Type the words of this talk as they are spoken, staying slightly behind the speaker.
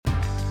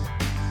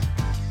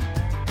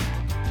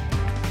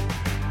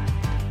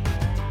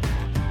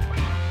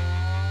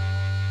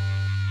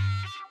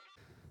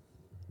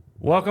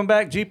Welcome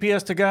back,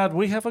 GPS to God.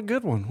 We have a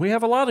good one. We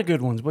have a lot of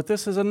good ones, but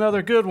this is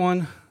another good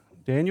one.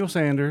 Daniel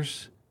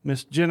Sanders,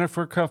 Miss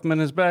Jennifer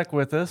Cuffman is back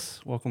with us.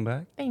 Welcome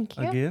back. Thank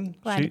you. Again.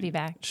 Glad to be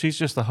back. She's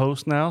just the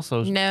host now,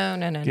 so No.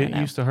 get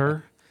used to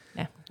her.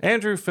 No.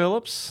 Andrew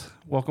Phillips,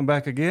 welcome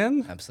back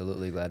again.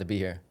 Absolutely glad to be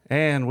here.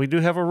 And we do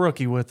have a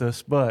rookie with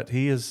us, but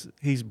he's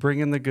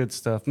bringing the good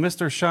stuff.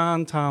 Mr.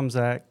 Shaun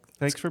Tomczak,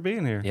 thanks for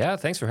being here. Yeah,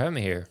 thanks for having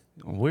me here.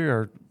 We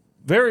are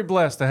very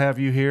blessed to have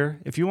you here.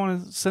 If you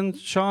want to send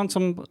Shaun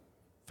some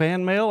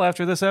fan mail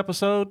after this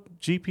episode,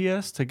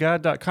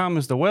 gpstogod.com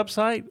is the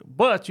website,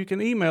 but you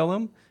can email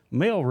him,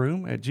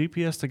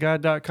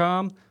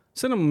 mailroom@gpstogod.com.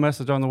 Send him a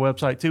message on the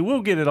website, too.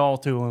 We'll get it all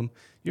to him.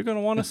 You're going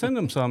to want to send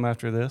him some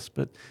after this,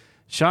 but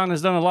Shaun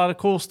has done a lot of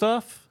cool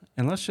stuff,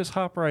 and let's just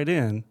hop right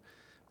in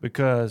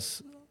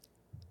because,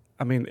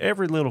 I mean,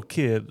 every little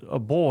kid, a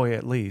boy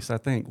at least, I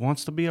think,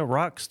 wants to be a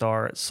rock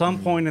star at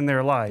some point in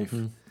their life.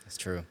 That's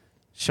true.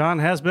 Shaun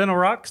has been a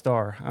rock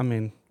star. I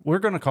mean, we're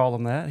going to call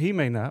him that. He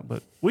may not,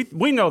 but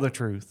we know the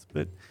truth.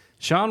 But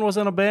Shaun was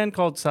in a band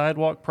called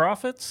Sidewalk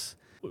Prophets,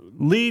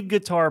 lead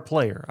guitar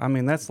player. I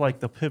mean, that's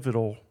like the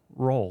pivotal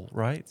role,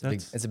 right?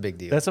 It's a big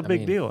deal. That's a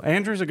big deal.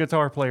 Andrew's a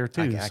guitar player,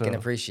 too. I can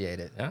appreciate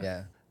it.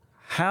 Yeah.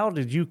 How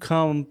did you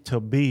come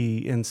to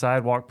be in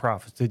Sidewalk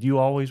Prophets? Did you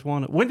always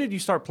want to? When did you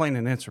start playing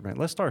an instrument?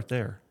 Let's start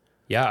there.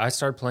 Yeah, I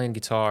started playing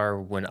guitar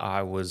when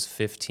I was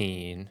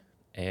 15,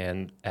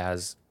 and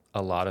as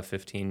a lot of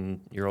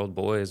 15-year-old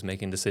boys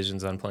making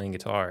decisions on playing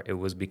guitar, it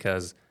was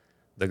because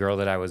the girl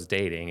that I was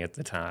dating at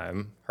the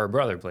time, her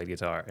brother played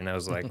guitar, and I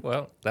was like,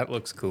 well, that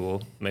looks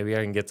cool. Maybe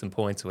I can get some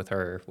points with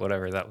her,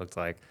 whatever that looked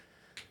like.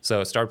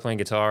 So I started playing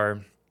guitar,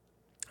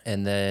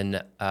 and then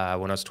when I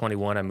was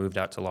 21, I moved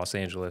out to Los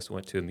Angeles,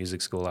 went to a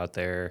music school out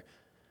there.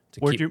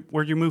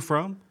 Where'd you move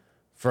from?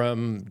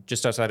 From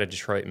just outside of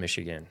Detroit,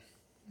 Michigan.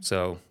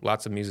 So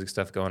lots of music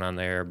stuff going on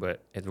there,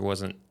 but there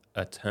wasn't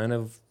a ton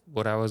of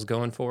what I was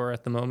going for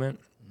at the moment.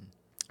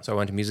 So I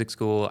went to music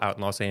school out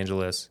in Los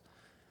Angeles,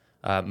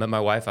 met my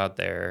wife out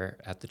there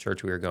at the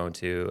church we were going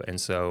to, and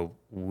so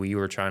we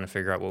were trying to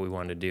figure out what we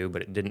wanted to do,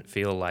 but it didn't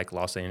feel like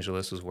Los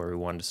Angeles was where we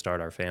wanted to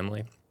start our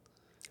family.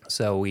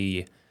 So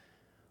we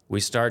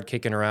started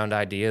kicking around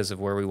ideas of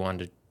where we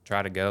wanted to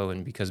try to go,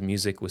 and because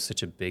music was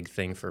such a big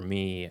thing for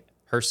me,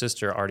 her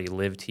sister already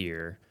lived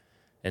here,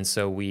 and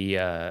so we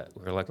were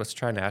like, let's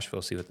try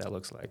Nashville, see what that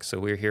looks like. So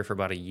we were here for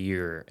about a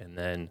year, and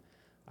then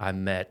I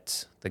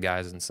met the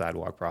guys in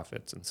Sidewalk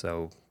Prophets, and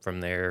so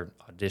from there,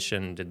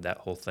 auditioned, did that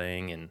whole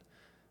thing, and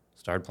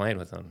started playing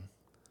with them.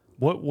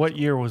 What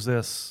year was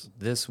this?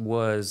 This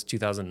was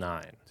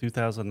 2009.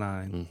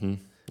 2009. Mm-hmm.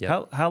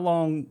 Yep. How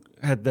long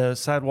had the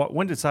Sidewalk?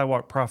 When did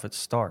Sidewalk Prophets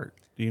start?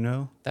 Do you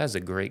know? That is a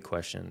great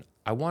question.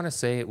 I want to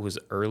say it was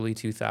early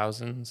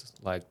 2000s,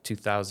 like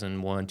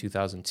 2001,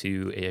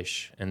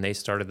 2002-ish, and they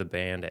started the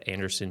band at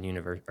Anderson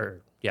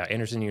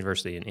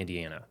University in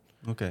Indiana.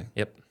 Okay.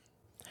 Yep.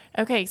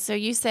 Okay, so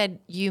you said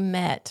you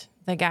met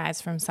the guys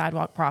from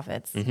Sidewalk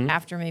Prophets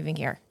after moving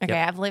here. Okay,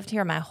 Yep. I've lived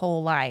here my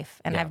whole life,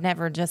 and Yeah. I've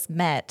never just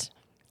met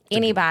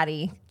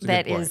anybody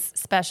that is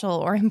special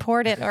or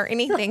important or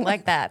anything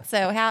like that.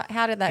 So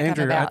how did that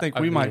Andrew, come about? I think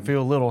we might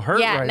feel a little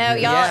hurt right no, here.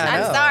 y'all. Yeah,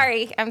 I'm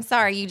sorry. I'm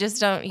sorry. You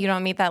just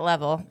don't meet that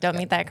level. Don't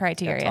meet that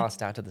criteria.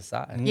 Tossed out to the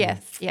side.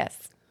 Yes.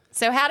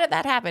 So how did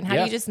that happen? How do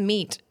Yeah. you just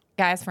meet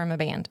guys from a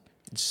band?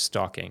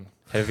 Stalking.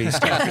 Heavy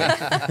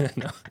stalking.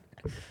 No.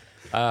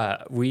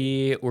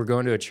 We were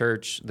going to a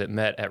church that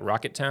met at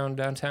Rocketown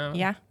downtown.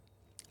 Yeah.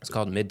 It's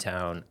called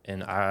Midtown,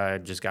 and I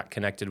just got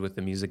connected with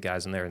the music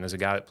guys in there. And there's a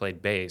guy that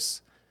played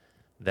bass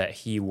that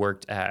he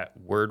worked at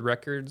Word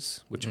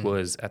Records, which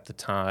was at the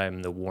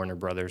time the Warner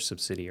Brothers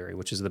subsidiary,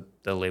 which is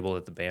the label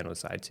that the band was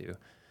signed to.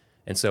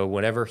 And so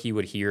whenever he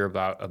would hear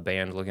about a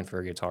band looking for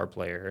a guitar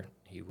player,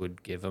 he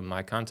would give him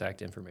my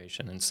contact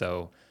information. And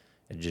so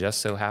it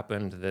just so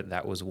happened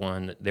that was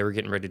one. They were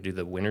getting ready to do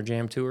the Winter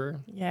Jam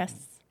tour. Yes.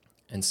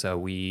 And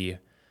so I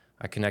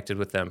connected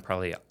with them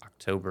probably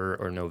October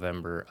or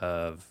November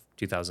of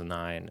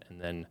 2009. And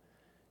then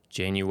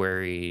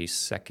January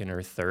 2nd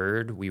or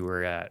 3rd, we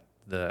were at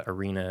the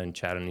arena in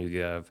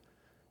Chattanooga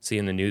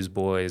seeing the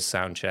Newsboys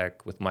sound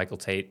check with Michael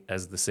Tate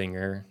as the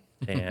singer.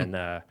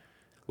 And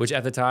which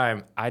at the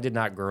time, I did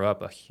not grow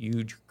up a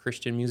huge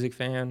Christian music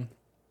fan.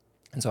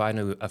 And so I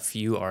knew a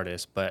few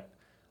artists, but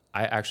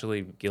I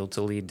actually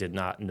guiltily did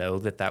not know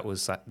that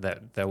was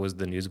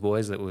the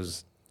Newsboys that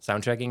was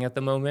sound checking at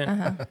the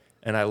moment.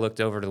 And I looked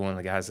over to one of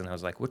the guys and I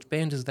was like, which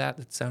band is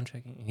that's sound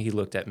checking? And he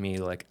looked at me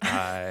like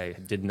I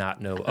did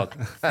not know a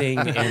thing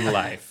in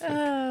life.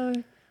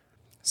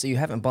 So you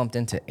haven't bumped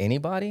into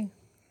anybody?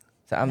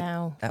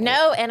 No,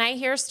 and I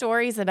hear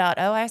stories about,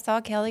 I saw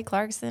Kelly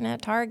Clarkson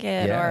at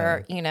Target,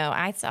 or,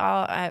 I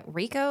saw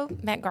Rico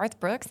met Garth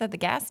Brooks at the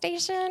gas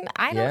station.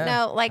 I don't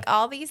know, like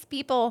all these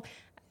people,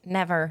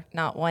 never,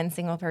 not one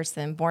single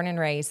person, born and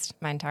raised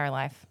my entire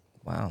life.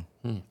 Wow.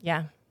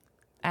 Yeah.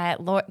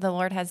 The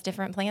Lord has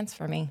different plans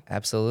for me.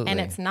 Absolutely. And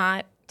it's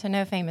not to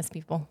know famous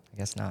people. I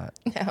guess not.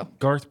 No.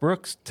 Garth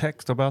Brooks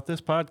texted about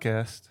this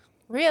podcast.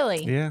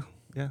 Really? Yeah.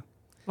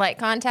 Like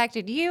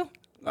contacted you?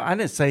 I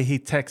didn't say he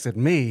texted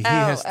me. He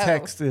has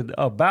texted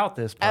about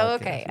this podcast. Oh,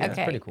 okay, Yeah.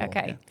 okay, pretty cool.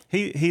 okay.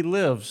 He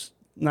lives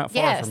not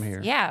far from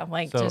here. Yeah,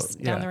 like So,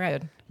 just down the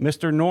road.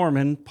 Mr.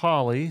 Norman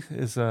Polly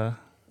is a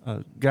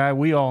guy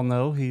we all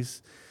know.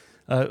 He's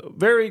a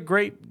very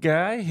great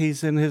guy.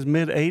 He's in his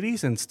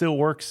mid-80s and still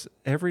works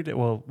every day.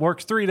 Well,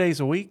 works 3 days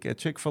a week at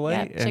Chick-fil-A.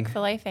 Yeah, and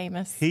Chick-fil-A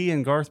famous. He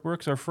and Garth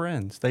Brooks are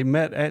friends. They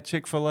met at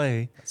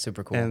Chick-fil-A.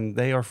 Super cool. And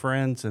they are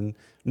friends. And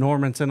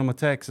Norman sent him a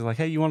text. He's like,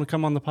 hey, you want to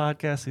come on the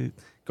podcast?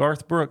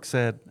 Garth Brooks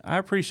said, I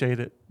appreciate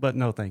it, but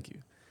no thank you.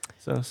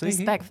 So see,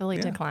 Respectfully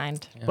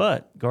declined. Yeah.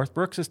 But Garth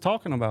Brooks is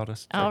talking about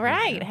us. All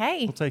right.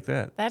 Hey. We'll take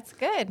that. That's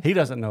good. He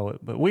doesn't know it,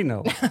 but we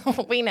know.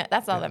 We know.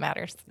 That's all that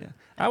matters. Yeah.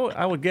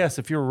 I would guess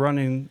if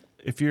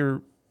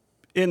you're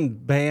in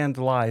band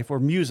life or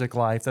music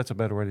life, that's a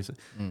better way to say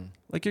it.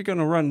 Like you're going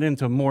to run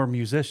into more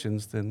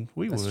musicians than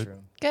we That's would. true.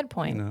 Good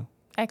point. You know,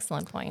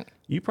 Excellent point.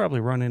 you probably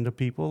run into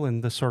people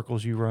in the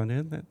circles you run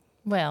in that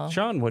Well,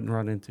 Sean wouldn't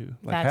run into.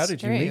 Like, that's how did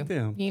true. you meet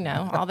them? You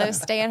know, all those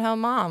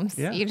stay-at-home moms.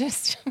 Yeah.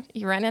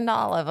 You run into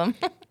all of them.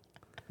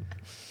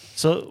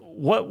 So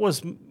what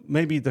was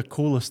maybe the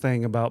coolest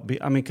thing about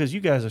because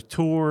you guys are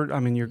toured. I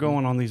mean, you're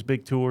going on these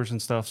big tours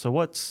and stuff. So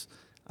what's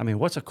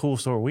a cool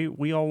story?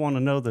 We all want to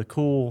know the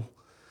cool,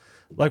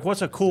 like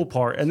what's a cool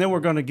part? And then we're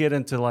going to get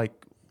into like,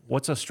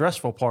 what's a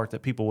stressful part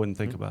that people wouldn't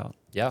think about?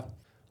 Yeah.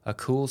 A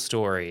cool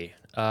story.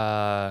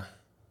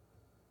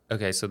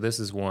 Okay, so this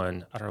is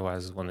one. I don't know why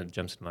this is one that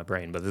jumps into my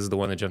brain, but this is the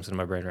one that jumps into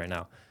my brain right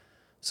now.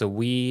 So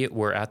we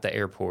were at the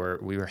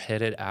airport. We were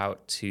headed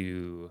out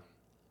to,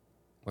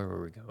 where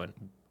were we going?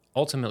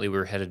 Ultimately, we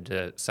were headed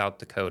to South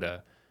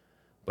Dakota,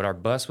 but our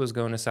bus was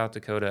going to South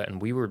Dakota,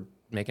 and we were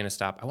making a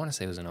stop. I want to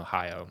say it was in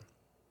Ohio.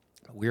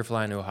 We were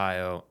flying to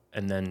Ohio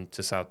and then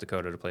to South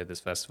Dakota to play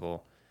this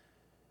festival.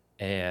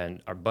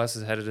 And our bus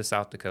is headed to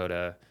South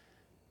Dakota.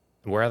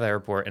 We're at the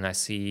airport, and I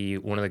see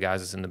one of the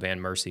guys that's in the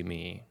band, Mercy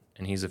Me,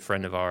 and he's a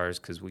friend of ours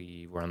because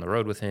we were on the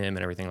road with him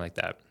and everything like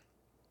that.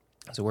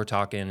 So we're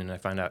talking, and I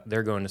find out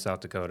they're going to South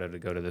Dakota to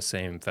go to the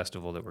same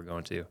festival that we're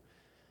going to.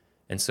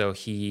 And so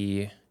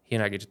he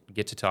and I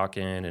get to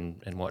talking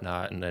and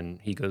whatnot, and then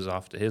he goes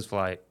off to his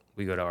flight.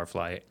 We go to our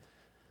flight.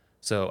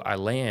 So I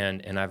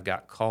land, and I've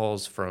got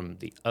calls from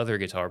the other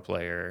guitar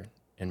player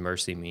in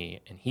Mercy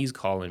Me, and he's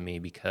calling me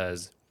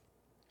because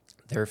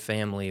their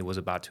family was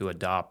about to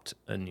adopt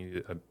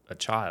a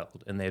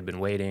child, and they had been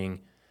waiting,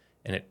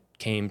 and it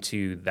came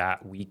to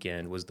that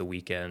weekend was the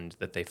weekend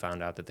that they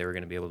found out that they were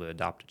going to be able to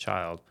adopt a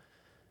child.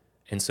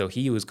 And so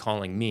he was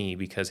calling me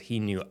because he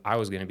knew I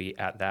was going to be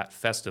at that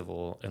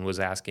festival and was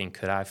asking,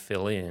 could I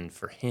fill in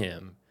for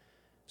him?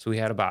 So I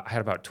had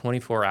about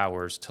 24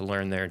 hours to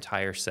learn their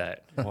entire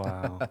set.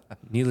 Wow.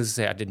 Needless to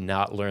say, I did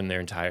not learn their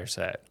entire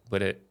set,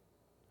 but it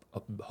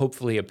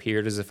hopefully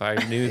appeared as if I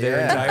knew their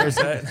entire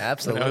set.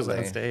 Absolutely. When I was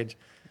on stage.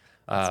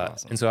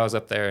 Awesome. And so I was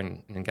up there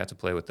and got to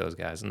play with those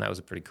guys, and that was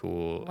a pretty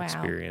cool Wow.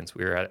 experience.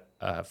 We were at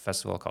a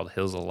festival called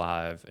Hills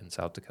Alive in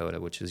South Dakota,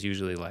 which is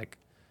usually like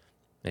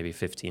maybe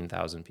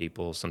 15,000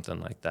 people, something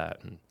like that.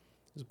 And it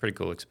was a pretty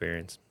cool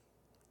experience.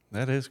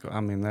 That is cool. I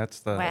mean, that's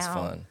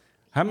fun.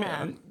 How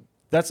many?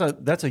 That's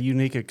a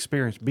unique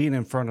experience being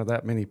in front of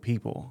that many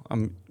people.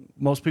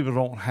 Most people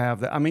don't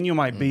have that. I mean, you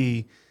might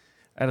be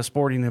at a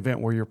sporting event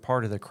where you're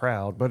part of the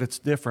crowd, but it's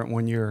different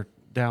when you're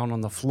down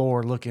on the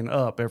floor looking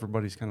up.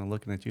 Everybody's kind of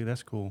looking at you.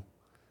 That's cool.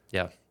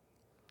 Yeah.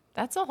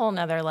 That's a whole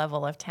nother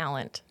level of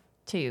talent,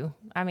 too.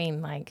 I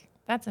mean, like,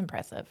 that's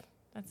impressive.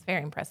 That's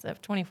very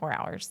impressive. 24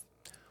 hours.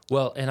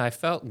 Well, and I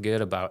felt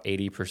good about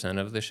 80%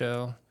 of the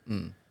show.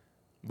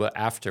 But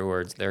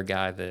afterwards, their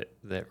guy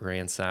that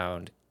ran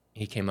sound,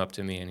 he came up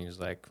to me and he was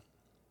like,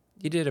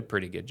 you did a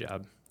pretty good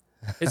job.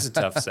 It's a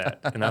tough set.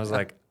 And I was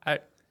like, I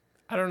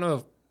don't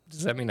know.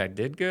 Does that mean I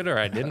did good or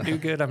I didn't do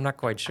good? I'm not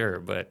quite sure.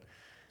 But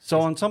So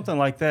on something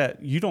like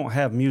that, you don't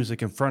have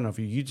music in front of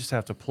you. You just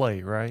have to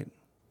play, right?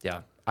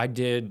 yeah, I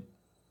did.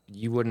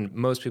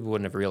 Most people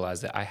wouldn't have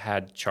realized that I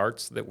had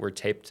charts that were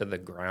taped to the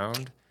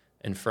ground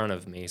in front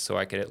of me so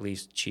I could at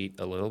least cheat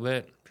a little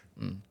bit.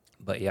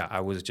 But yeah,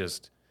 I was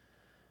just,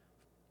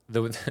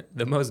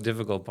 the most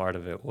difficult part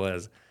of it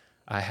was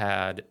I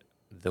had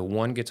the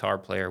one guitar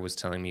player was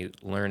telling me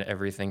learn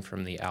everything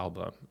from the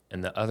album.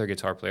 And the other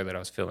guitar player that I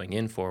was filling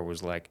in for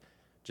was like,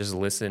 just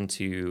listen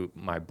to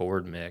my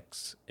board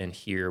mix and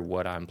hear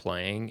what I'm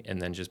playing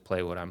and then just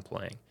play what I'm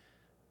playing.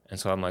 And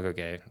so I'm like,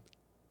 okay,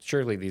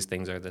 surely these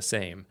things are the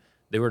same.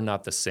 They were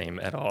not the same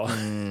at all.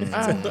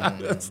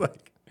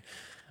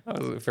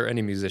 For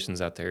any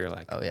musicians out there, you're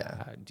like, oh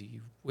yeah,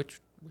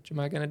 which am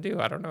I gonna do?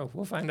 I don't know.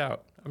 We'll find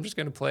out. I'm just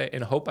gonna play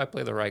and hope I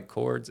play the right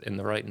chords and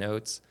the right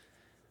notes,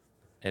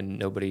 and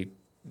nobody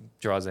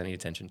draws any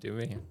attention to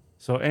me.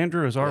 So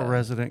Andrew is our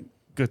resident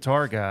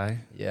guitar guy.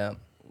 Yeah.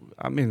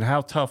 I mean,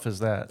 how tough is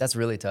that? That's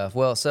really tough.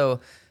 Well,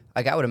 so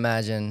like I would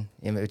imagine,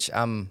 which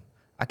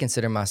I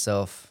consider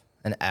myself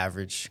an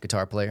average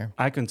guitar player.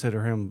 I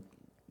consider him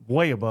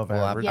way above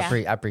average.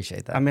 I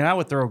appreciate that. I mean, I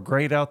would throw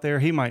great out there.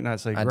 He might not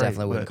say I great.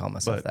 definitely wouldn't call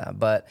myself that.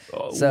 But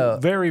so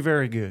very,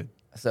 very good.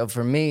 So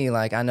for me,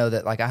 like I know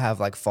that like I have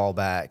like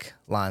fallback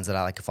lines that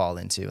I like to fall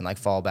into and like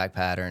fallback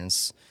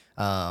patterns,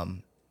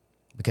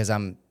 because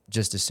I'm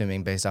just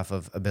assuming based off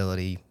of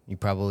ability, you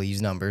probably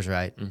use numbers,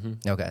 right?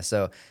 Mm-hmm. Okay,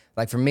 so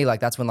like for me, like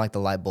that's when like the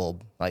light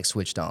bulb like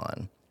switched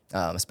on,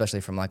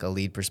 especially from like a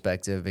lead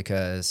perspective,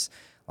 because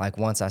like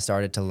once I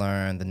started to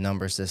learn the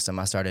number system,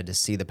 I started to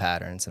see the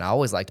patterns, and I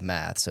always liked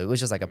math, so it was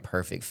just like a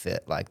perfect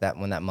fit like that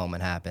when that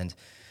moment happened.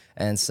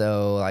 And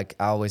so like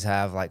I always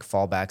have like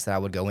fallbacks that I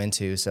would go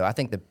into. So I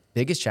think the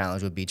biggest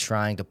challenge would be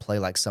trying to play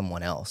like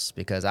someone else,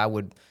 because I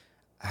would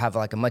have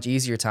like a much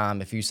easier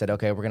time if you said,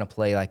 okay, we're going to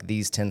play like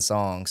these 10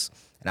 songs,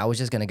 and I was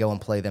just going to go and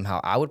play them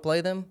how I would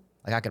play them.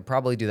 Like I could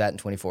probably do that in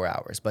 24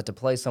 hours, but to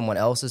play someone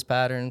else's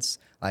patterns,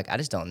 like I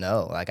just don't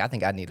know. Like I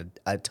think I'd need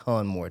a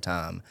ton more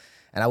time,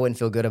 and I wouldn't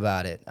feel good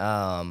about it.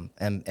 And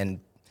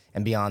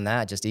beyond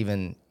that, just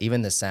even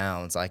the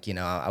sounds, like, you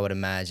know, I would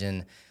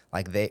imagine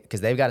like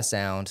because they've got a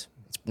sound,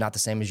 it's not the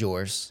same as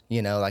yours,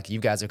 you know, like you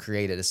guys have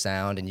created a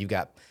sound, and you've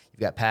got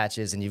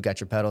patches, and you've got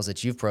your pedals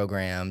that you've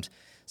programmed.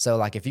 So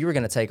like if you were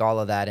going to take all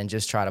of that and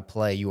just try to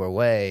play your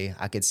way,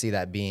 I could see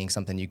that being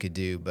something you could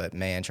do. But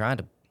man, trying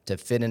to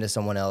fit into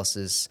someone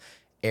else's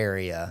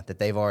area that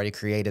they've already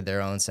created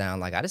their own sound,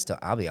 like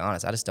I'll be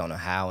honest, I just don't know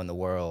how in the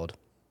world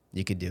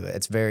you could do it.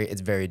 It's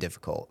very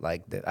difficult.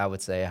 Like I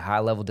would say a high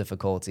level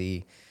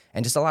difficulty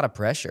and just a lot of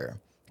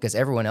pressure, because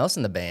everyone else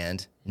in the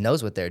band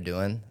knows what they're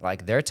doing.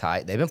 Like they're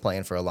tight. They've been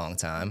playing for a long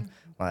time.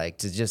 Like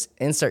to just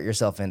insert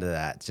yourself into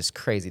that, just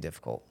crazy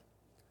difficult.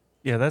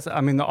 Yeah,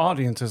 the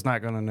audience is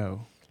not going to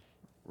know.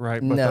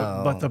 Right,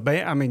 but the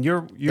band. I mean,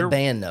 the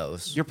band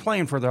knows. You're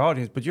playing for the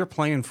audience, but you're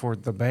playing for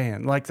the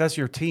band. Like that's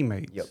your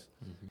teammates. Yep.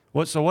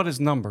 Mm-hmm. What is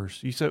numbers?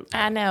 You said.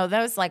 I know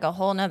that was like a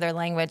whole nother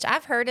language.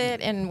 I've heard it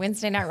in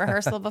Wednesday night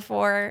rehearsal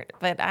before,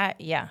 but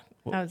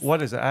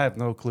What is it? I have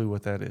no clue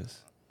what that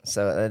is.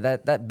 So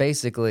that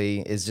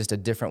basically is just a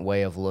different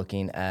way of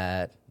looking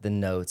at the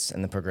notes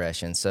and the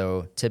progression.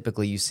 So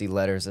typically you see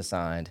letters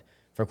assigned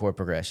for chord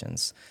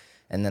progressions.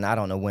 And then I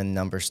don't know when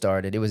numbers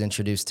started. It was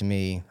introduced to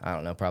me, I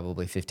don't know,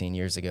 probably 15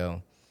 years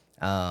ago.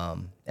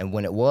 And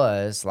when it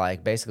was,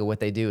 like, basically what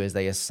they do is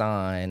they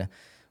assign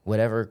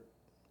whatever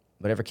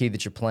key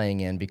that you're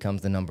playing in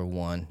becomes the number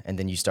one, and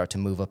then you start to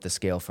move up the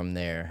scale from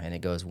there, and it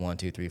goes 1,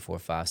 2, 3, 4,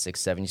 5,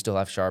 6, 7. You still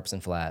have sharps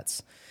and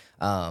flats.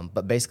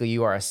 But basically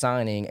you are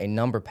assigning a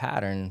number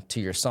pattern to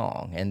your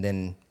song, and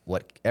then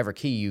whatever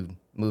key you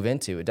move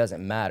into, it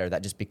doesn't matter.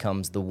 That just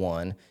becomes the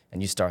one,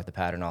 and you start the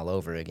pattern all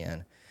over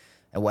again.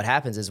 And what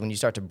happens is when you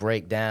start to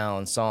break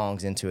down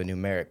songs into a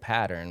numeric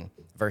pattern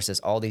versus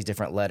all these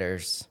different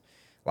letters,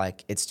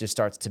 like it just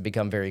starts to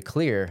become very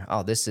clear.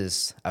 Oh, this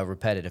is a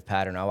repetitive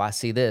pattern. Oh, I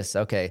see this.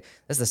 Okay,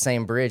 that's the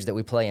same bridge that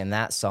we play in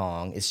that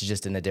song. It's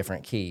just in a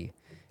different key.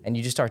 And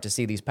you just start to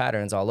see these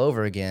patterns all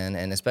over again.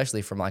 And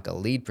especially from like a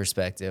lead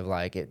perspective,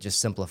 like it just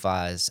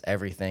simplifies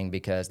everything,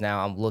 because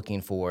now I'm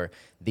looking for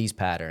these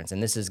patterns,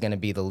 and this is going to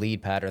be the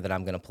lead pattern that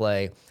I'm going to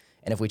play.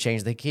 And if we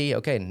change the key,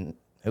 okay,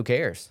 who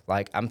cares?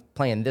 Like I'm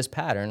playing this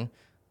pattern,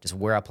 just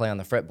where I play on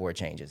the fretboard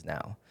changes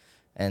now.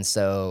 And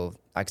so,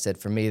 like I said,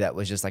 for me, that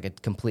was just like a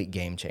complete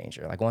game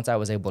changer. Like once I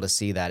was able to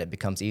see that, it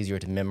becomes easier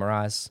to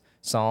memorize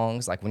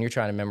songs. Like when you're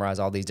trying to memorize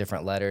all these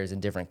different letters and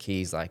different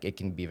keys, like it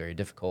can be very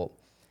difficult,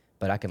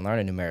 but I can learn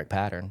a numeric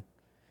pattern.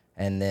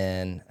 And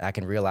then I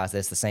can realize that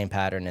it's the same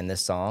pattern in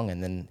this song,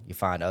 and then you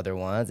find other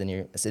ones,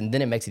 and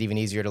then it makes it even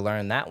easier to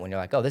learn that one. You're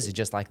like, oh, this is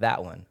just like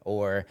that one.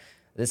 Or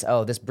this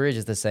bridge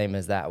is the same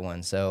as that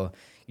one. So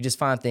you just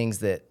find things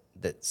that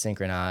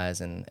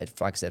synchronize, and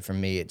like I said, for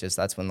me,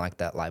 that's when like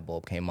that light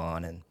bulb came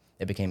on, and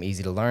it became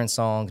easy to learn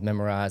songs,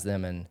 memorize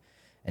them, and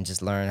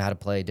just learn how to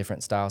play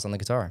different styles on the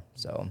guitar.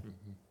 So,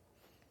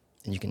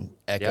 and you can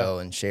echo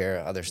and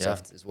share other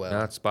stuff as well. No,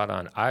 that's spot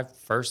on. I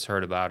first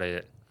heard about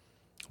it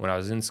when I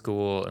was in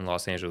school in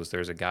Los Angeles. There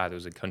was a guy that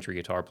was a country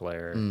guitar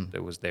player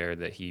that was there,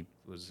 that he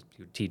would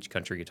teach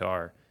country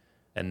guitar,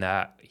 and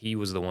that he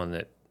was the one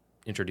that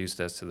introduced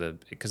us to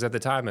because at the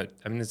time,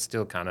 it's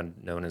still kind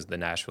of known as the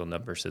Nashville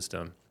number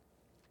system.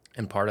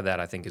 And part of that,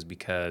 I think, is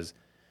because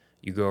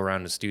you go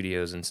around to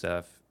studios and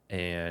stuff,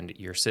 and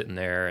you're sitting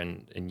there,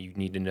 and you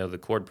need to know the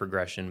chord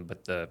progression,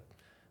 but the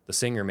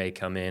singer may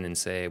come in and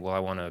say, well, I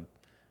want to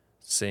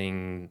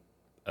sing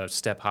a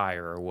step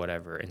higher or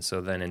whatever. And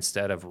so then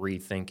instead of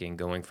rethinking,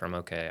 going from,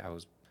 okay, I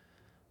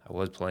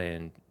was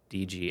playing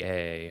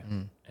DGA,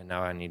 and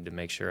now I need to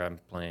make sure I'm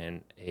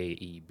playing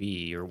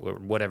AEB or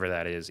whatever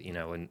that is,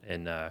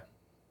 and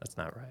that's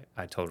not right.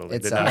 I totally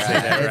did not say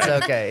that right.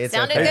 It's okay. It's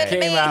Sounded okay. good It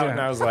to came me. out, and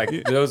I was like,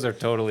 those are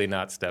totally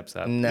not steps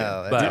up.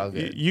 No, but it's all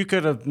good. You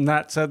could have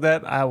not said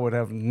that. I would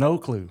have no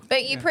clue.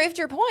 But you proved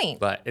your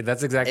point. But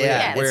that's exactly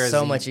Yeah, it. Whereas it's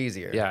so much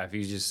easier. Yeah, if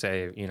you just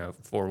say,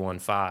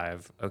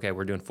 4-1-5, okay,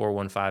 we're doing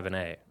 4-1-5 in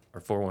A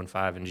or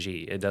 4-1-5 in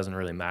G. It doesn't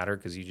really matter,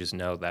 because you just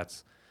know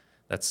that's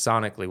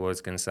sonically what it's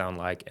going to sound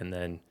like. And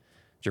then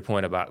your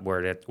point about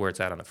where it's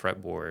at on the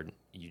fretboard,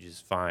 you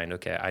just find,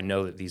 okay, I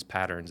know that these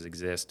patterns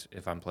exist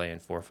if I'm playing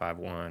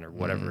 4-5-1 or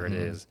whatever it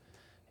is.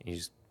 And you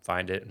just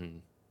find it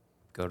and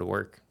go to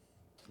work.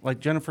 like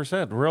Jennifer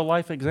said, real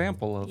life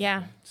example of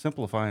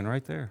simplifying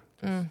right there.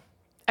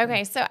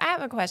 Okay, so I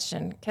have a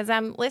question because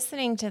I'm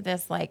listening to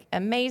this like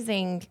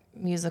amazing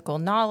musical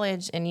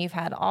knowledge, and you've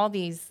had all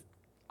these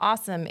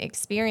awesome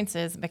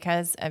experiences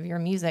because of your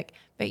music,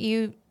 but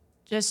you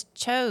just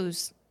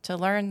chose to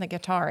learn the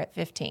guitar at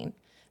 15.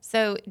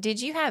 So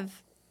did you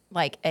have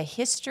like a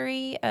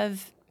history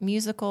of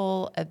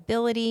musical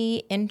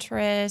ability,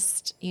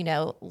 interest,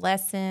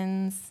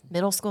 lessons,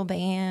 middle school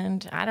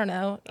band, I don't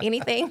know,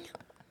 anything?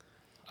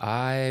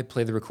 I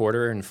played the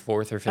recorder in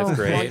 4th or 5th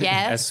grade, well,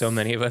 yes. as so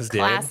many of us did.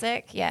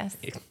 Classic, yes.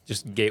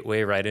 Just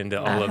gateway right into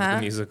all of the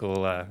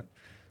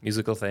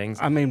musical things.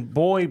 I mean,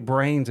 boy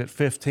brains at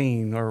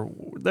 15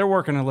 they're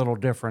working a little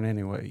different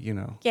anyway,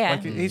 Yeah.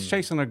 Like he's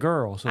chasing a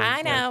girl. So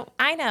I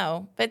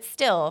know, but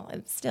still,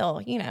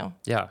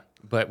 Yeah,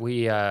 but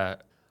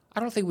I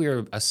don't think we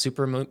were a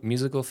super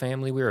musical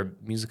family. We were a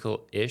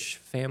musical-ish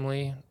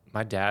family.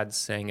 My dad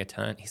sang a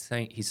ton.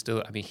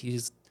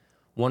 He's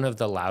one of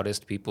the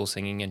loudest people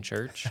singing in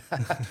church.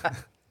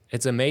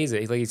 It's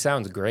amazing. Like, he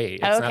sounds great.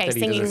 It's not that he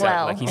singing doesn't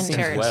well sound, he in sings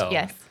church, well.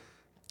 yes.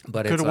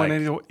 But could it's have like,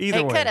 went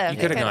either way. He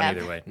could have gone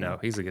either way. No,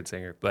 he's a good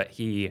singer, but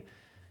he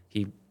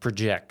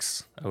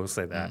projects. I will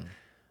say that.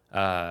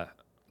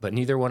 But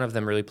neither one of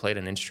them really played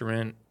an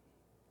instrument.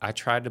 I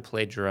tried to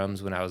play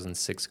drums when I was in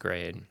 6th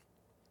grade,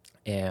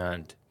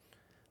 and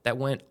that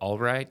went all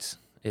right.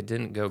 It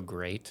didn't go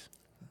great,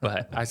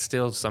 but I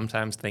still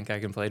sometimes think I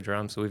can play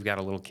drums. So we've got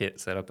a little kit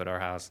set up at our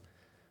house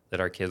that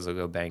our kids will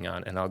go bang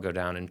on, and I'll go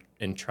down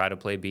and try to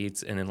play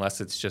beats. And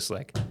unless it's just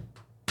like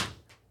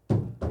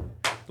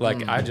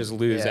I just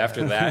lose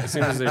after that. As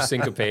soon as there's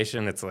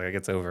syncopation, it's like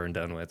it's over and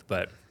done with.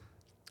 But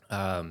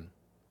I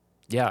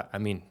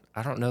mean,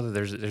 I don't know that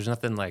there's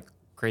nothing like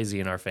crazy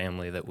in our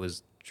family that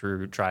was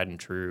tried and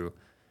true.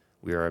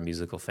 We are a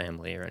musical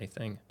family or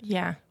anything.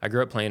 Yeah. I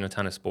grew up playing a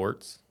ton of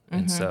sports,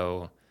 and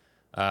so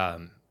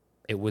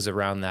it was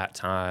around that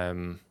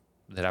time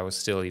that I was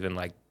still even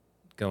like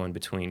going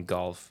between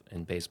golf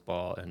and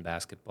baseball and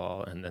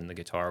basketball, and then the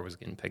guitar was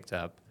getting picked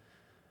up.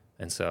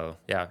 And so,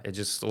 it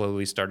just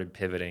slowly started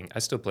pivoting. I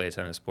still play a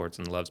ton of sports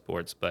and love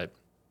sports, but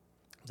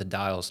the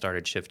dial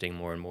started shifting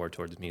more and more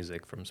towards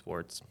music from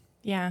sports.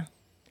 Yeah.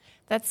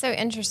 That's so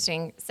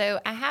interesting.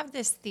 So I have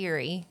this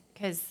theory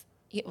because,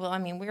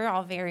 we're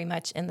all very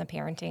much in the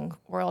parenting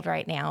world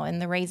right now and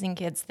the raising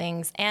kids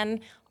things, and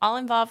all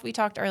involved. We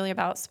talked earlier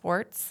about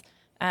sports.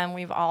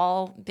 We've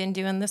all been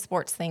doing the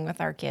sports thing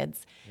with our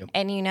kids. Yep.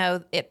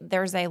 And,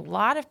 there's a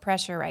lot of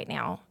pressure right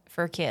now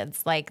for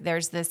kids. Like,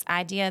 there's this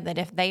idea that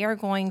if they are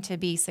going to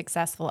be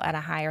successful at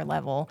a higher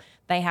level,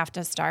 they have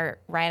to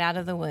start right out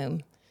of the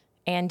womb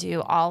and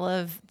do all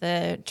of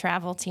the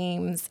travel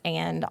teams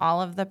and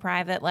all of the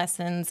private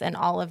lessons and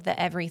all of the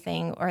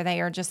everything, or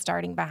they are just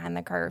starting behind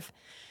the curve.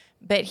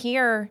 But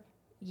here,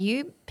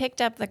 you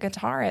picked up the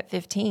guitar at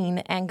 15,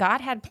 and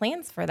God had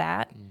plans for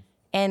that,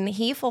 and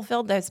He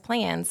fulfilled those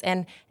plans.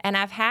 And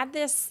I've had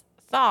this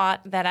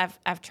thought that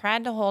I've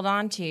tried to hold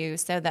on to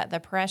so that the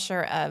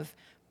pressure of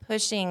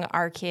pushing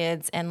our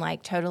kids and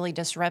like totally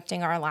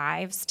disrupting our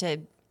lives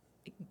to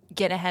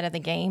get ahead of the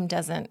game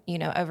doesn't,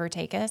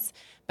 overtake us.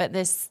 But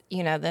this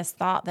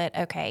thought that,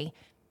 okay,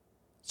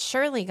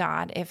 surely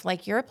God, if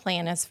like your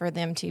plan is for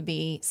them to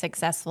be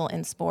successful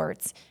in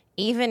sports,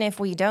 even if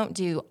we don't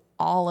do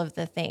all of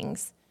the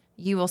things,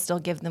 you will still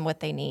give them what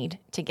they need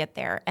to get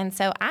there. And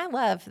so I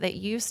love that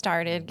you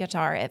started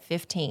guitar at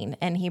 15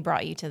 and He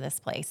brought you to this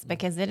place,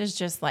 because it is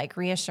just like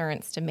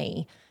reassurance to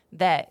me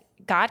that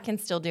God can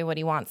still do what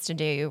He wants to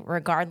do,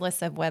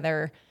 regardless of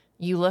whether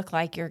you look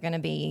like you're going to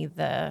be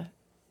the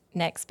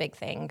next big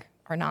thing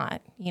or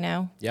not,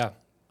 Yeah,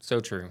 so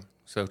true.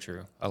 So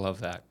true. I love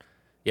that.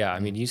 Yeah, I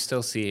mean, you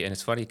still see, and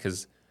it's funny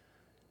because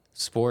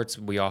sports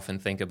we often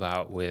think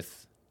about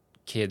with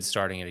kids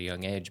starting at a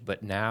young age,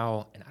 but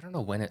now, and I don't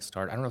know when it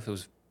started, I don't know if it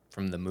was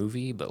from the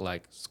movie, but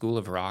like School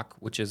of Rock,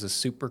 which is a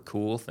super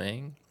cool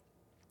thing.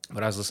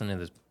 But I was listening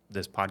to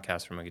this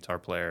podcast from a guitar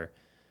player,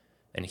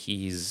 and I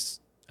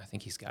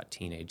think he's got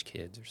teenage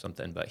kids or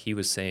something, but he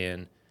was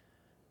saying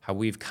how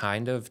we've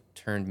kind of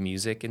turned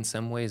music in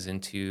some ways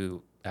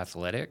into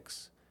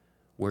athletics,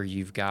 where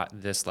you've got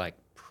this like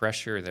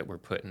pressure that we're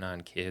putting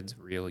on kids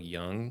real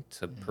young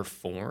to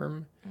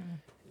perform.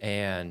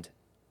 And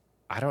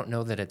I don't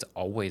know that it's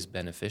always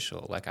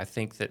beneficial. Like, I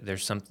think that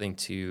there's something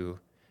to,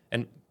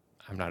 and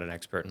I'm not an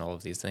expert in all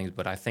of these things,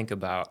 but I think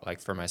about, like,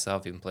 for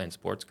myself, even playing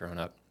sports growing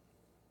up,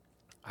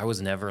 I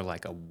was never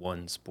like a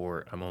one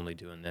sport, I'm only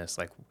doing this.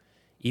 Like,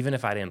 even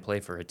if I didn't play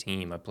for a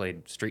team, I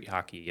played street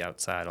hockey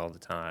outside all the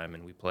time,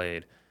 and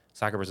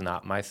soccer was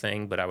not my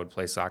thing, but I would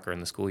play soccer in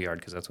the schoolyard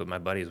because that's what my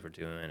buddies were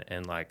doing,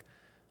 and like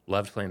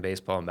loved playing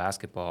baseball and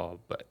basketball.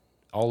 But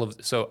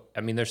so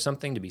I mean, there's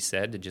something to be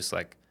said to just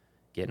like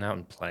getting out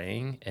and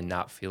playing and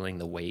not feeling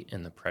the weight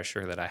and the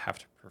pressure that I have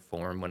to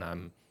perform when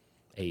I'm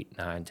 8,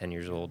 9, 10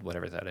 years old,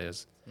 whatever that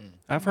is.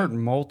 I've heard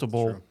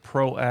multiple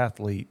pro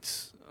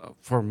athletes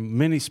from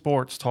many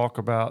sports talk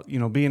about,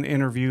 being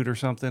interviewed or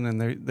something,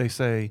 and they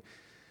say,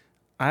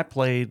 I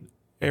played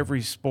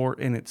every sport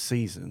in its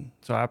season.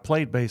 So I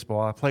played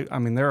baseball.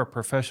 They're a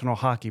professional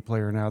hockey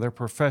player now. They're a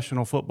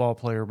professional football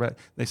player. But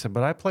they said,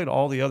 but I played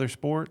all the other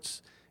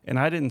sports, and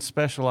I didn't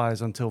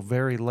specialize until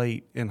very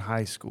late in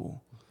high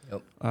school.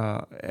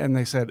 Yep. And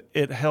they said,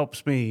 it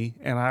helps me,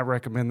 and I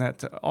recommend that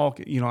to all.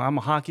 I'm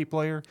a hockey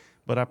player,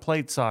 but I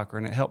played soccer,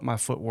 and it helped my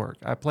footwork.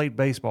 I played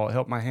baseball. It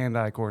helped my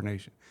hand-eye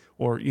coordination.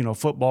 Or,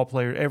 football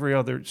player. Every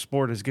other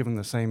sport is given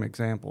the same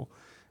example.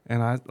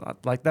 And I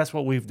that's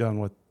what we've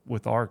done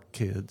with our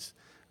kids.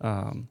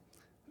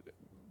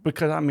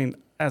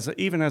 Because,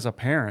 even as a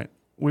parent,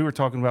 we were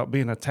talking about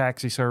being a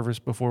taxi service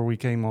before we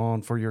came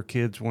on for your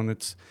kids when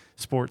it's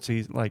sports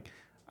season. Like,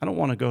 I don't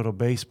want to go to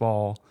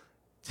baseball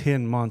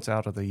 10 months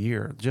out of the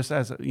year. Just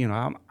as,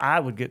 I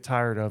would get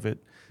tired of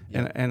it.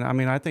 Yep. And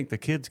I think the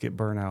kids get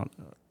burnt out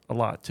a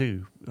lot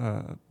too.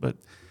 But,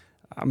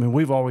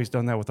 we've always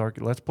done that with our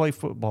kids. Let's play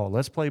football.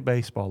 Let's play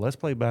baseball. Let's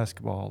play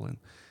basketball. And,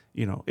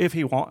 if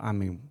he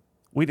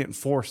we didn't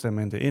force them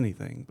into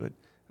anything. But,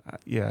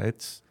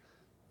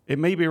 it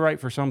may be right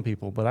for some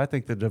people, but I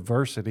think the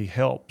diversity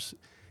helps.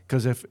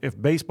 Because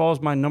if baseball is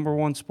my number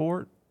one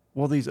sport,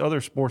 well, these other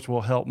sports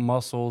will help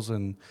muscles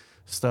and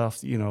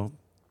stuff,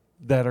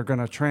 that are going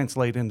to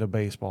translate into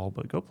baseball.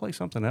 But go play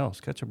something else.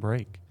 Catch a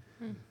break.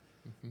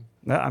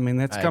 Mm-hmm.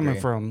 That's coming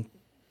from,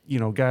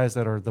 guys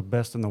that are the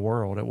best in the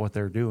world at what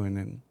they're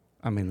doing.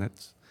 And,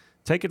 that's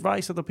take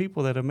advice of the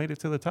people that have made it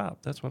to the top.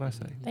 That's what I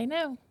say. They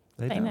know.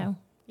 They know.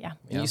 Yeah.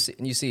 And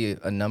you see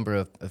a number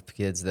of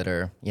kids that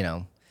are,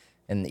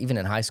 and even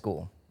in high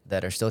school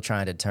that are still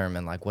trying to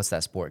determine, like, what's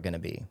that sport going to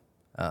be?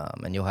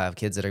 And you'll have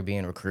kids that are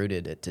being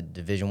recruited to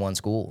Division I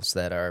schools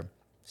that are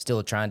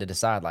still trying to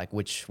decide, like,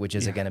 which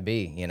is it going to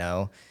be,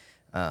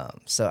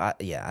 So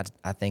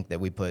I think that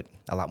we put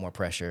a lot more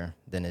pressure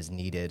than is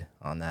needed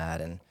on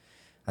that, and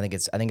I think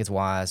it's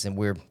wise. And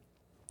we're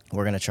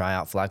going to try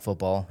out flag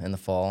football in the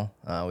fall.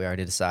 We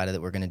already decided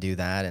that we're going to do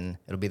that, and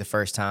it'll be the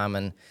first time.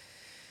 And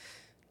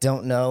I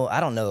don't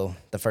know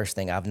the first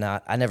thing.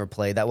 I never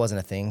played. That wasn't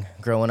a thing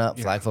growing up.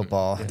 Flag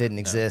football didn't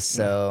exist,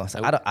 so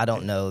I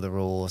don't know the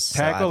rules.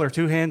 Tackle or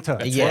two-hand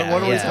touch. Yeah,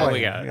 what are we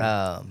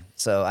playing?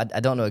 So I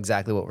don't know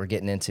exactly what we're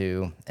getting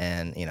into,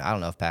 and I don't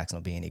know if Paxton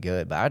will be any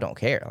good, but I don't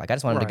care. Like, I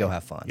just want him to go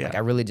have fun. Yeah. Like, I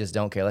really just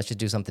don't care. Let's just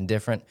do something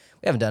different.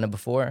 We haven't done it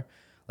before.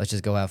 Let's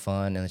just go have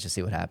fun and let's just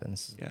see what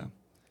happens. Yeah.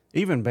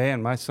 Even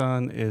band. My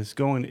son is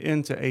going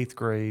into 8th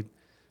grade.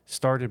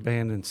 Started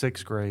band in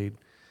 6th grade.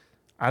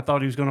 I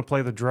thought he was going to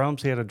play the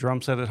drums. He had a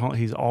drum set at home.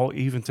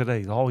 Even today,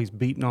 he's always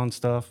beating on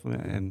stuff.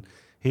 And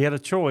he had a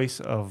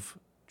choice of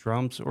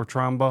drums or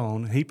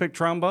trombone. He picked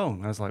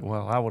trombone. I was like,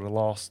 well, I would have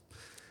lost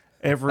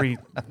every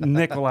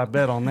nickel I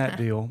bet on that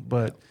deal.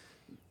 But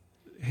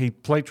he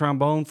played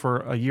trombone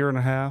for a year and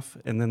a half.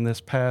 And then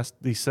this past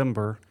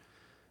December,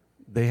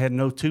 they had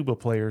no tuba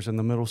players in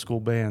the middle school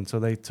band. So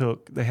they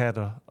had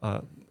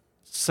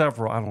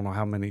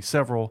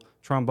several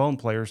trombone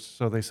players.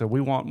 So they said,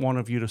 we want one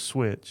of you to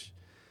switch.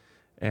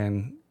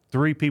 And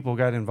 3 people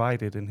got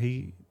invited,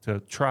 and to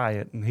try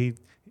it, and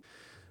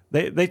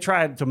they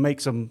tried to make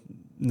some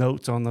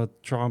notes on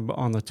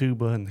the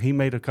tuba, and he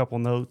made a couple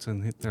notes,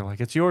 and they're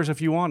like, "It's yours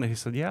if you want it." He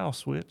said, "Yeah, I'll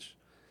switch."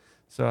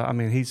 So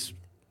he's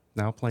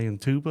now playing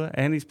tuba,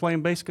 and he's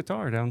playing bass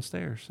guitar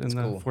downstairs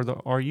for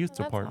our youth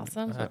department.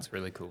 Awesome. That's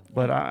really cool.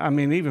 But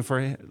even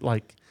for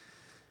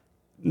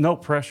no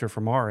pressure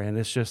from our end.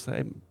 It's just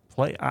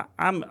play.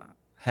 I'm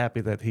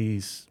happy that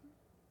he's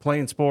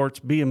playing sports,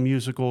 being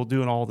musical,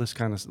 doing all this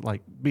kind of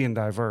being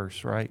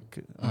diverse, right?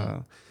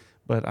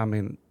 But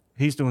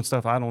he's doing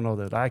stuff I don't know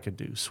that I could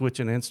do. Switch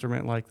an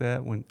instrument like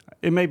that, when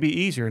it may be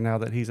easier now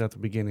that he's at the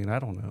beginning. I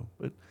don't know,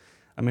 but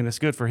it's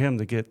good for him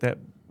to get that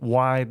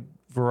wide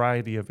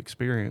variety of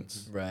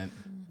experience, right?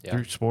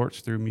 Through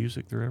sports, through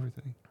music, through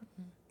everything.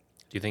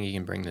 Do you think you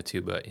can bring the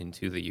tuba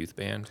into the youth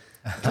band?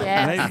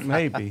 Yeah.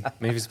 Maybe.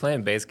 Maybe he's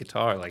playing bass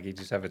guitar, you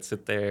just have it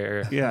sit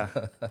there. Yeah.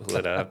 Pull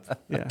it up.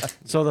 Yeah.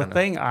 So the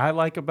thing I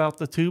like about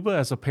the tuba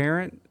as a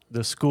parent,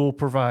 the school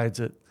provides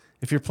it.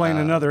 If you're playing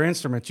another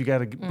instrument, you got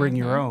to bring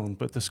your own.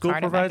 But the school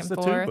provides the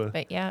tuba.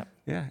 But yeah.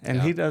 Yeah,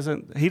 and he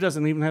doesn't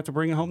even have to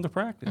bring it home to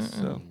practice.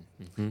 So,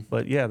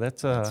 but yeah,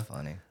 that's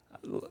funny.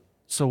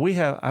 So we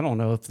have. I don't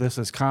know if this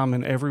is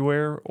common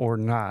everywhere or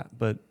not,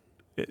 but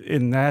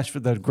in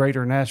Nashville, the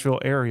greater Nashville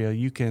area,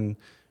 you can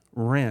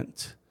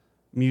rent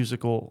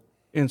musical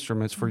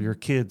instruments for your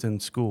kids in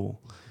school.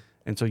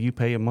 And so you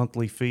pay a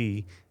monthly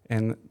fee,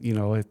 and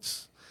you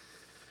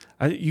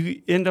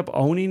end up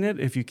owning it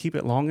if you keep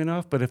it long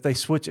enough. But if they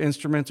switch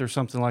instruments or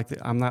something like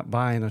that, I'm not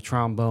buying a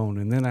trombone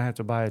and then I have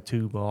to buy a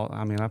tuba.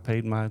 I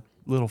paid my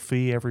little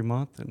fee every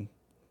month, and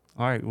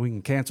all right, we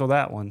can cancel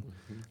that one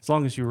as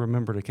long as you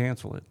remember to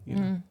cancel it.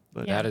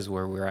 But that is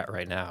where we're at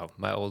right now.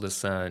 My oldest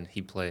son,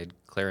 he played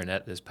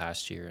clarinet this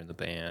past year in the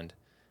band,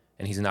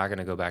 and he's not going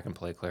to go back and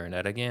play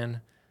clarinet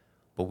again.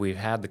 But we've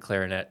had the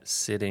clarinet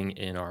sitting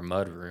in our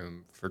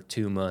mudroom for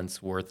 2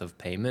 months worth of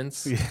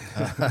payments.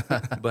 Yeah.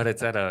 But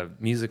it's at a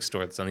music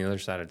store that's on the other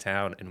side of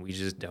town, and we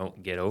just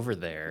don't get over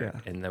there.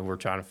 Yeah. And then we're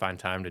trying to find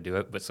time to do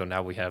it. But so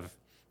now we have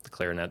the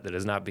clarinet that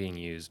is not being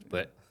used,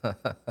 but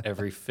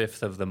every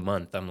 5th of the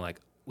month, I'm like,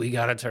 we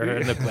got to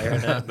turn the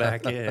clarinet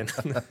back in.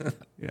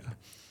 Yeah.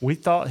 We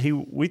thought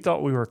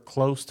we were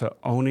close to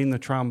owning the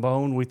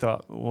trombone. We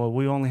thought, well,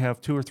 we only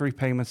have 2 or 3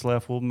 payments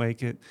left. We'll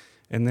make it.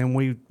 And then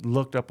we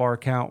looked up our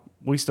account.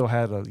 We still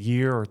had a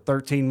year or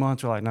 13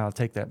 months. We're like, no,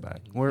 take that back.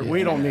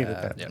 We don't need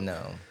it that time.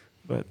 No.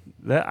 But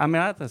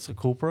that's a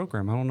cool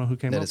program. I don't know who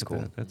came up with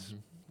cool. that.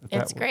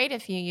 It's great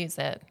if you use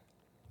it.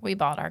 We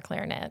bought our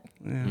clarinet,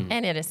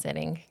 and it is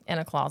sitting in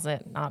a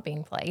closet, not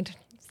being played.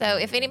 So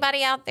if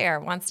anybody out there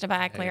wants to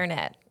buy a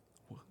clarinet,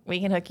 we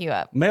can hook you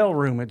up.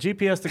 Mailroom at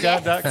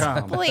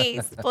gpstoguide.com.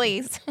 Yes,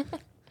 please.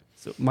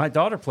 So my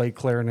daughter played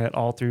clarinet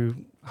all through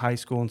high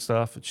school and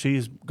stuff.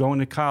 She's going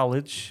to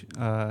college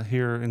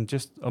here in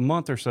just a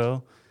month or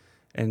so,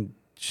 and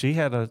she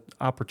had an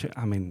opportunity.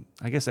 I mean,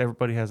 I guess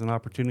everybody has an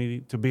opportunity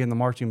to be in the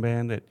marching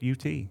band at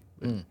UT.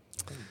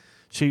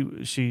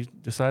 She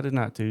decided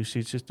not to.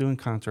 She's just doing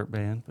concert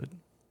band. But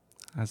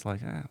I was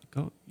like,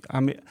 go. I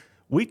mean,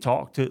 we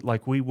talked to,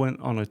 like, we went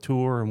on a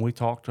tour and we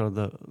talked to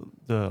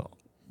the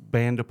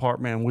band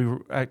department,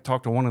 and I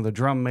talked to one of the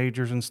drum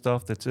majors and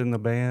stuff that's in the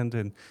band,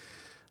 and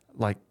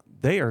like,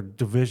 they are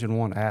Division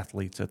I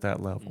athletes at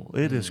that level.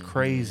 It is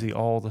crazy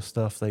all the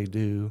stuff they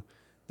do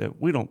that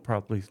we don't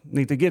probably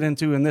need to get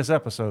into in this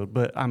episode.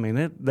 But I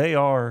mean, they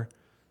are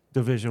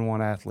Division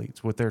I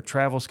athletes with their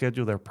travel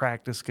schedule, their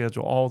practice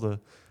schedule,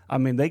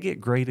 they get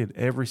graded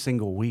every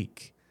single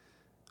week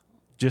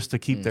just to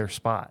keep their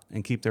spot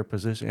and keep their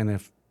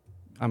position.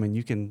 And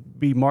you can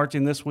be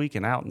marching this week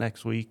and out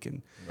next week,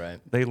 and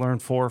they learn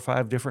 4 or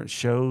 5 different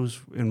shows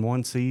in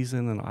one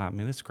season,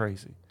 and it's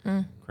crazy,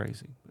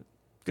 crazy. But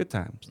good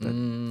times.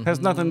 That has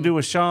nothing to do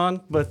with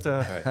Shaun, but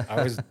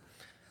I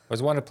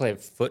was wanting to play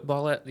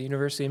football at the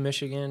University of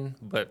Michigan,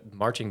 but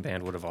marching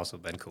band would have also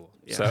been cool.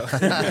 Yeah.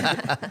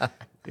 So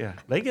yeah,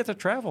 they get to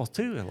travel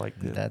too.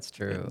 That's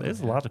true.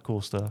 There's a lot of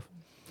cool stuff.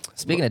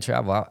 Speaking of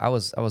travel, I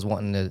was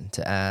wanting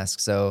to ask.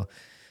 So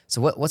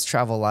what's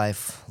travel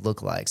life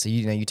look like? So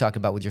you talked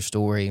about with your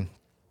story.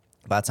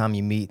 By the time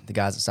you meet the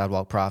guys at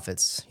Sidewalk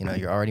Prophets,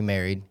 you're already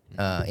married.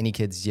 Any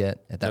kids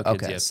yet? At that? No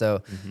kids okay. Yet.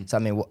 So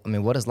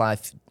what does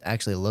life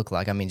actually look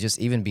like? I mean, just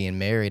even being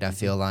married, I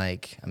feel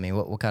like. I mean,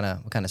 what kind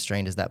of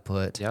strain does that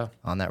put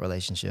on that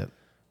relationship?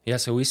 Yeah.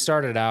 So we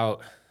started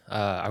out.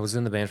 I was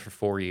in the band for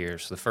 4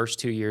 years. The first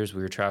 2 years,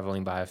 we were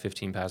traveling by a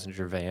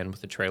 15-passenger van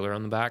with a trailer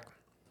on the back.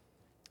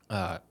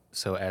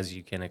 So as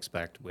you can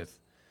expect,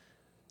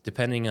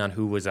 depending on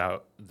who was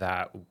out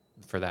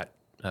for that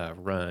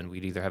run,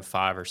 we'd either have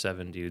 5 or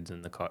 7 dudes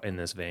in the car in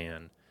this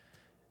van,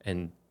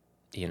 and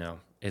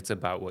it's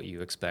about what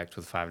you expect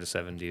with 5 to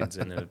 7 dudes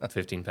in a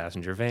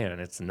 15-passenger van.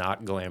 It's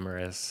not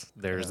glamorous.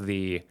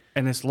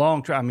 And it's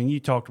long. You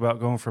talked about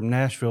going from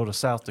Nashville to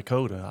South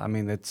Dakota.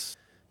 it's.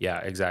 Yeah,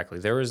 exactly.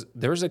 There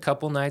was a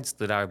couple nights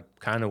that I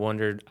kind of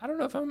wondered, I don't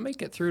know if I'm gonna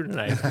make it through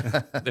tonight.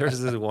 There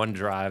was this one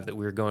drive that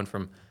we were going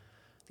from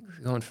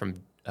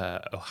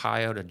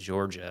Ohio to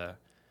Georgia,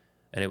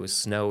 and it was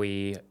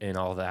snowy and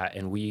all that.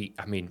 And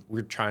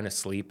we're trying to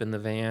sleep in the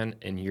van,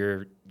 and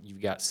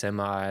you've got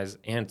semis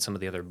and some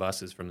of the other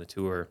buses from the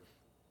tour.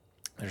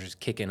 They're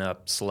just kicking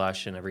up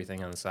slush and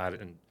everything on the side.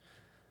 And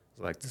I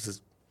was like, this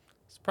is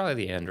probably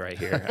the end right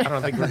here. I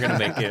don't think we're going to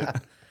make it.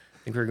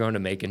 I think we were going to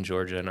Macon,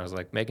 Georgia. And I was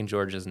like, Macon,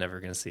 Georgia is never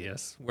going to see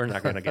us. We're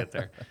not going to get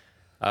there.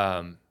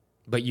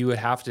 But we would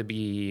have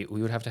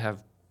to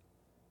have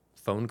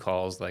phone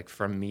calls like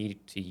from me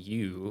to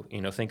you,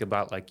 think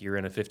about like you're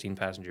in a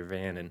 15-passenger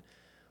van, and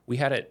we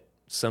had it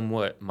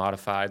somewhat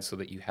modified so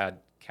that you had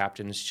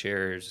captain's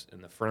chairs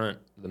in the front,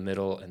 the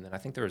middle, and then I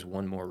think there was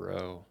one more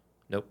row.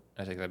 Nope,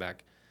 I take that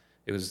back.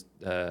 It was,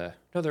 no,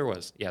 there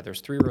was. Yeah,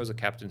 there's 3 rows of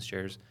captain's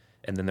chairs,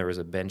 and then there was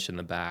a bench in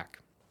the back.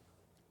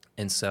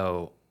 And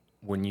so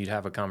when you'd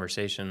have a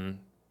conversation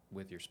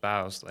with your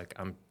spouse, like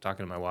I'm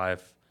talking to my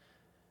wife,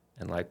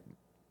 and like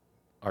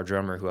our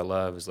drummer who I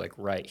love is like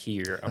right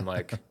here. I'm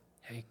like,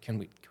 hey, can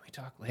we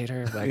talk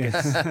later? Like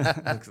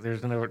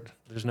there's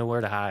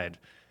nowhere to hide.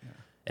 Yeah.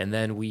 And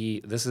then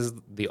this is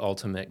the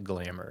ultimate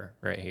glamour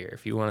right here.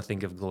 If you want to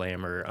think of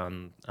glamour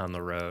on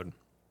the road.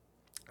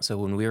 So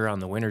when we were on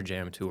the Winter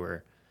Jam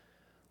tour,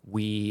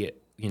 we'd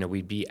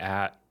be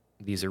at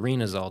these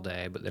arenas all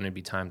day, but then it'd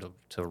be time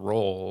to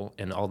roll,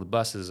 and all the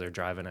buses are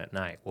driving at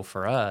night. Well,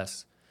 for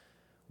us,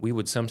 we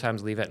would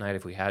sometimes leave at night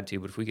if we had to,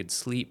 but if we could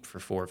sleep for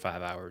 4 or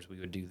 5 hours, we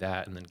would do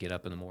that and then get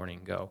up in the morning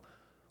and go.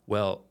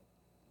 Well,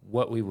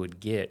 what we would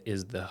get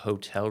is the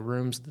hotel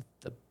rooms that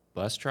the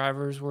bus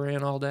drivers were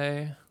in all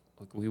day.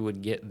 Like, we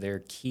would get their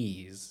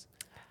keys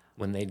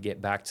when they'd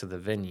get back to the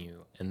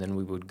venue, and then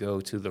we would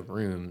go to the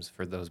rooms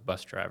for those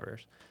bus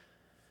drivers.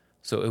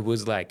 So it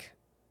was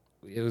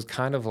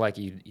kind of like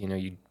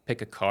you'd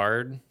pick a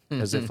card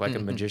as if like a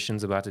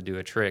magician's about to do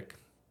a trick.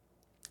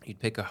 You'd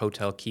pick a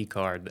hotel key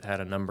card that had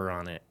a number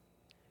on it,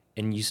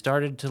 and you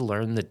started to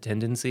learn the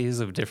tendencies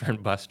of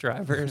different bus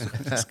drivers,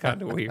 which is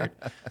kind of weird.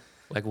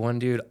 Like, one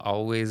dude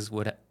always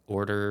would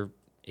order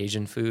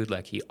Asian food.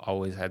 Like, he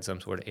always had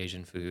some sort of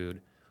Asian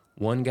food.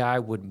 One guy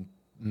would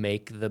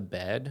make the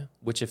bed,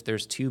 which if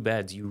there's 2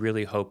 beds, you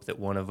really hope that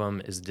one of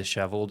them is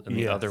disheveled and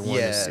the other one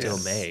is still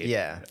made.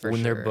 Yeah,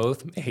 when they're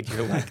both made,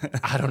 you're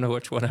like, I don't know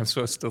which one I'm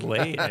supposed to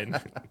lay in.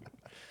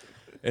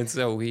 And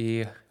so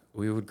we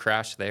would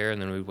crash there, and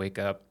then we'd wake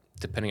up,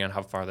 depending on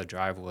how far the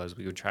drive was,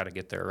 we would try to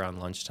get there around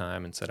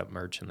lunchtime and set up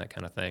merch and that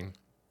kind of thing.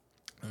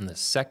 And the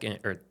second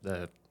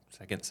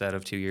set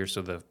of 2 years,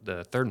 so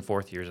the third and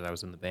fourth years that I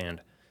was in the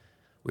band,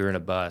 we were in a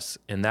bus,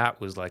 and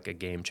that was like a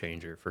game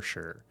changer for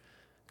sure.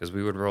 Because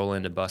we would roll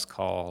into bus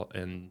call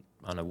and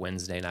on a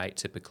Wednesday night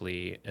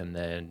typically, and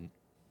then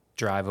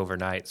drive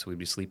overnight. So we'd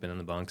be sleeping in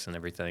the bunks and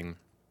everything.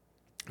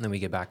 And then we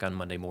get back on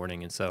Monday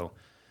morning. And so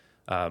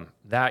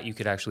that you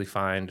could actually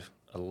find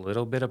a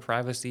little bit of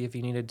privacy if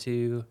you needed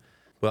to,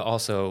 but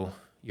also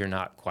you're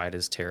not quite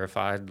as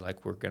terrified.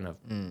 Like we're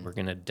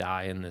gonna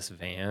die in this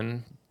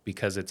van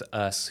because it's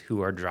us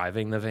who are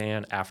driving the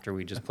van after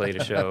we just played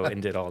a show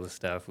and did all the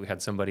stuff. We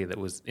had somebody that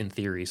was in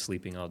theory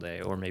sleeping all day,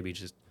 or maybe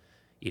just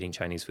eating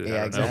Chinese food.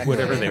 I don't know,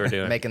 whatever they were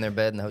doing. Making their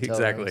bed in the hotel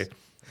Exactly. rooms.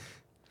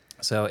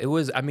 So it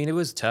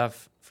was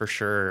tough for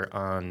sure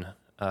on,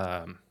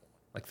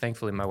 like,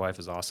 thankfully my wife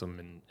is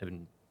awesome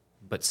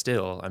but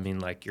still, I mean,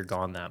 like, you're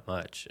gone that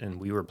much. And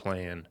we were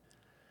playing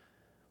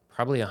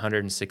probably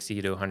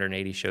 160 to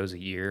 180 shows a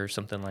year,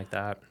 something like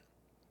that.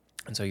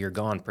 And so you're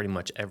gone pretty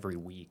much every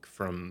week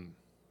from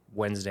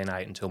Wednesday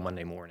night until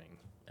Monday morning.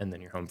 And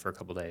then you're home for a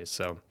couple days.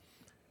 So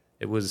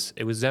it was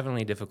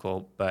definitely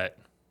difficult, but,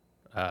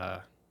 I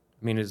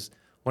mean, it's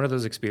one of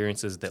those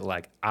experiences that,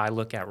 like, I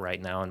look at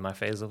right now in my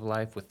phase of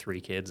life with 3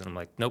 kids, and I'm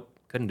like, nope,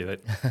 couldn't do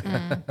it.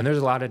 And there's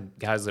a lot of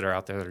guys that are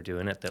out there that are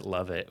doing it that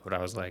love it. But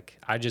I was like,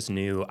 I just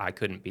knew I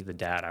couldn't be the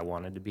dad I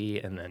wanted to be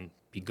and then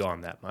be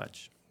gone that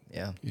much.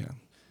 Yeah. Yeah.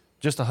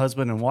 Just a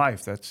husband and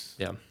wife, that's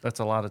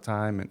a lot of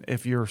time. And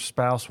if your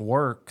spouse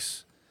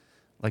works,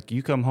 like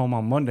you come home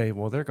on Monday,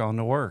 well, they're going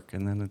to work.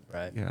 And then,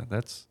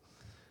 that's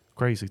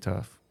crazy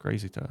tough.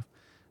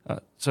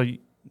 So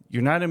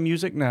you're not in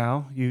music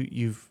now.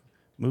 You've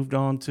moved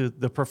on to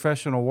the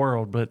professional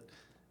world, but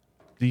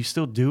do you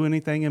still do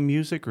anything in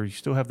music, or you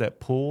still have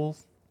that pull?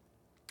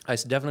 I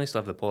definitely still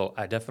have the pull.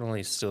 I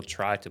definitely still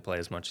try to play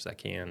as much as I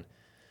can.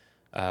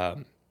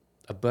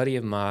 A buddy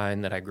of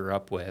mine that I grew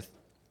up with,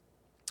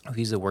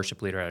 he's a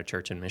worship leader at a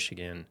church in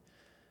Michigan.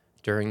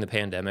 During the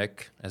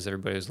pandemic, as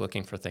everybody was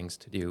looking for things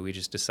to do, we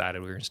just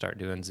decided we were going to start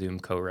doing Zoom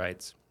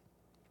co-writes.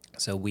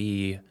 So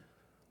we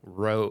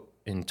wrote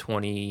in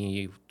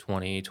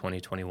 2020,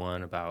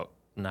 2021 about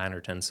 9 or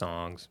 10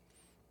 songs,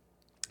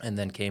 and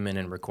then came in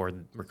and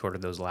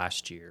recorded those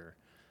last year.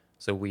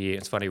 So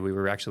it's funny,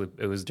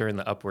 it was during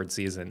the Upward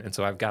season, and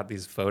so I've got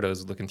these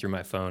photos looking through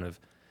my phone of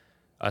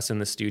us in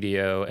the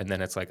studio, and then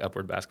it's like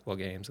Upward basketball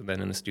games, and then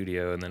in the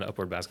studio, and then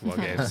Upward basketball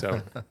games.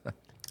 So,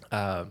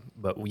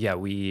 but yeah,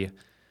 we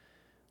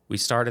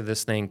started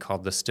this thing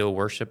called the Still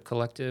Worship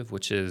Collective,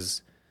 which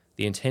is,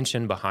 the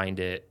intention behind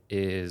it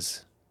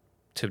is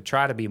to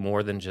try to be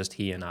more than just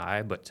he and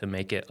I, but to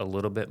make it a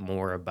little bit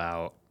more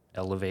about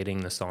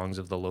elevating the songs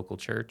of the local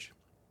church.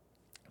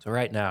 So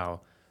right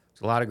now,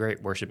 there's a lot of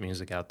great worship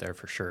music out there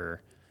for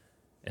sure.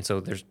 And so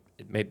there's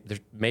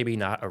maybe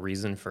not a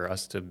reason for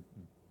us to,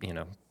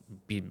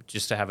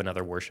 to have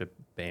another worship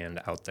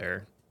band out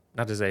there.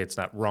 Not to say it's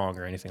not wrong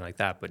or anything like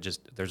that, but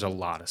just there's a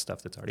lot of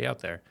stuff that's already out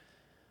there.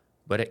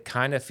 But it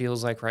kind of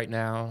feels like right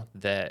now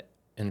that,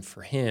 and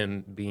for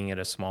him being at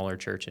a smaller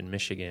church in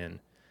Michigan,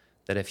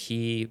 that if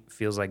he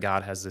feels like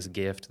God has this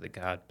gift that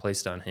God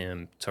placed on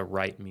him to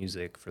write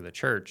music for the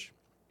church,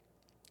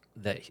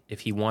 that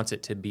if he wants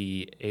it to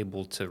be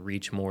able to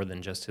reach more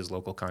than just his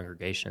local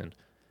congregation,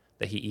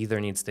 that he either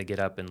needs to get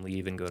up and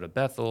leave and go to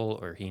Bethel,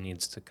 or he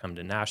needs to come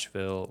to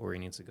Nashville, or he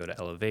needs to go to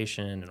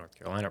Elevation in North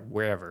Carolina,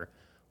 wherever,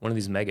 one of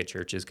these mega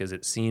churches, because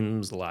it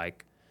seems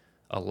like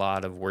a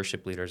lot of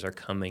worship leaders are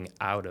coming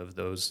out of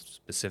those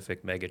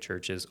specific mega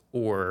churches,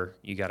 or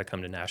you got to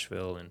come to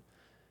Nashville and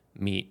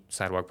meet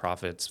Sidewalk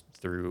Prophets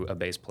through a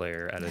bass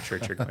player at a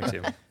church you're going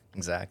to.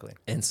 Exactly.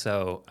 And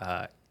so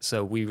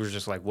we were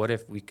just like, what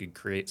if we could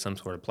create some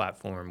sort of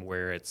platform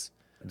where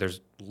there's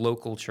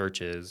local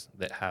churches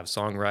that have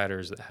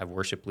songwriters, that have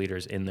worship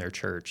leaders in their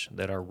church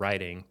that are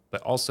writing,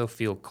 but also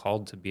feel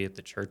called to be at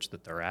the church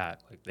that they're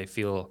at. Like they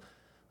feel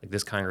like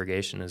this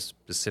congregation is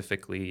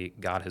specifically,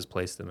 God has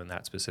placed them in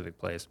that specific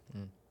place.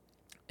 Mm.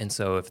 And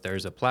so if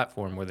there's a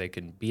platform where they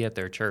can be at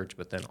their church,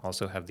 but then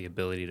also have the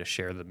ability to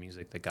share the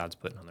music that God's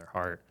putting on their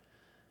heart,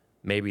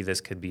 maybe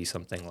this could be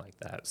something like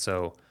that.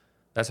 So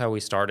that's how we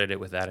started it,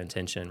 with that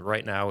intention.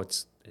 Right now,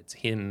 it's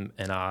him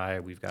and I.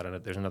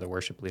 There's another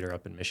worship leader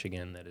up in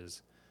Michigan that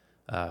is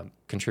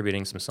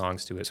contributing some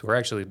songs to it. So we're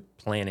actually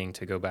planning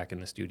to go back in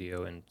the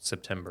studio in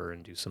September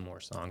and do some more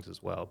songs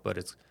as well. But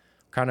it's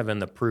kind of in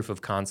the proof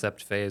of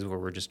concept phase where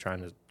we're just trying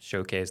to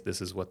showcase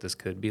this is what this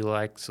could be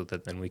like, so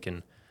that then we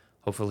can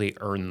hopefully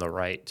earn the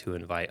right to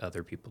invite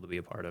other people to be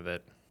a part of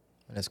it.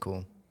 That's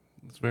cool.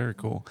 It's very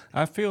cool.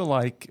 I feel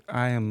like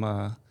I am.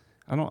 I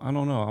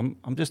don't know.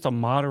 I'm just a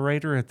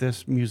moderator at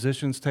this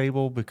musicians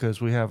table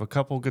because we have a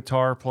couple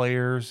guitar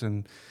players,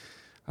 and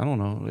I don't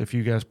know if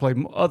you guys play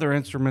other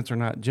instruments or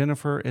not.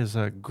 Jennifer is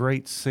a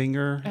great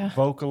singer,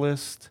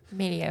 vocalist.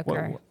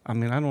 Mediocre. I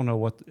don't know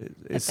what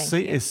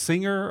is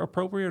singer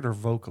appropriate or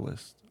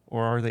vocalist,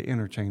 or are they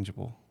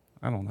interchangeable?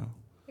 I don't know.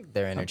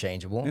 They're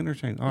interchangeable.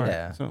 Interchangeable. All right.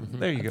 Yeah. So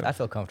there you go. I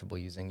feel comfortable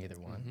using either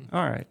one.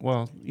 All right.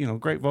 Well,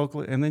 great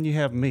vocalist, and then you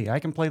have me. I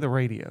can play the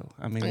radio.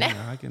 I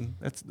can.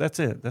 That's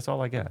it. That's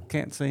all I got.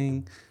 Can't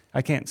sing.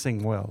 I can't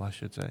sing well, I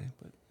should say.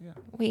 But yeah.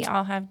 We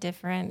all have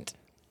different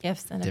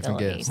gifts and Gifts,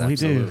 abilities. We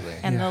do.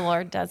 And the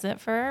Lord does it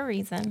for a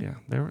reason. Yeah.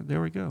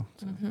 There we go.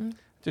 So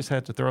just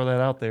had to throw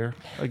that out there.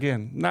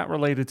 Again, not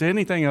related to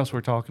anything else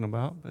we're talking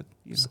about, but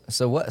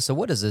So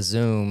what does a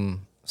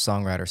Zoom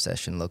songwriter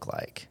session look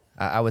like?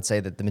 I would say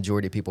that the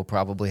majority of people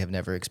probably have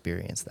never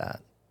experienced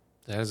that.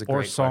 That is a or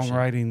great question.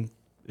 songwriting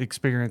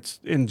experience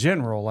in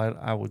general,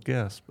 I would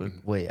guess. But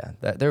Well, yeah,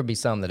 there would be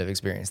some that have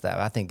experienced that.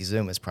 I think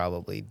Zoom has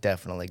probably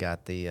definitely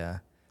got the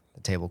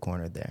table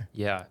cornered there.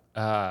 Yeah.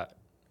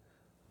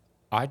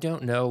 I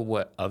don't know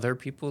what other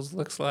people's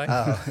looks like.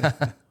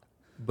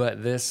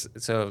 But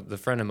the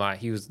friend of mine,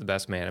 he was the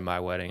best man at my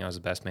wedding. I was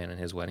the best man in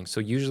his wedding. So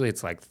usually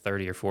it's like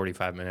 30 or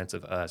 45 minutes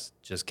of us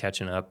just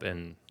catching up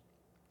and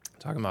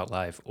talking about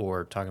life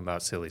or talking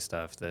about silly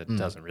stuff that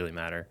doesn't really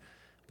matter,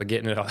 but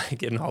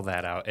getting all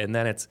that out. And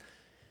then it's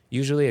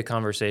usually a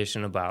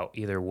conversation about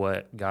either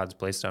what God's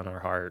placed on our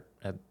heart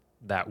at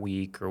that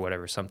week or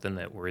whatever, something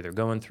that we're either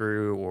going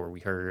through or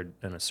we heard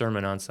in a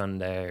sermon on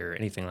Sunday or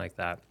anything like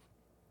that.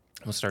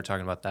 We'll start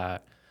talking about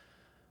that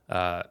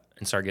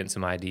and start getting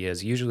some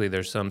ideas. Usually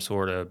there's some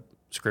sort of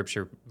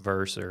scripture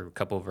verse or a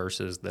couple of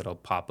verses that'll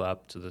pop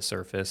up to the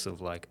surface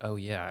of like, oh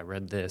yeah, I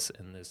read this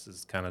and this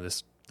is kind of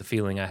the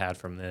feeling I had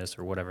from this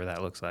or whatever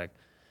that looks like.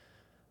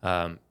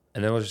 And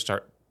then we'll just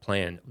start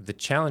playing. The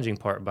challenging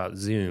part about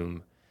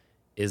Zoom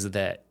is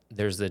that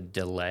there's a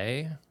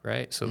delay,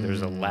 right? So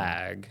there's a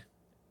lag.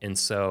 And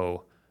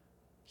so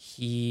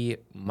he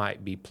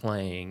might be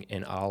playing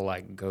and I'll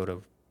like go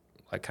to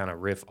like kind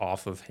of riff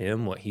off of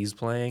him what he's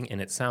playing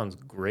and it sounds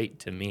great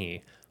to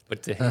me.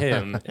 But to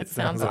him, it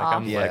sounds like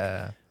I'm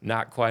like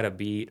not quite a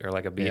beat or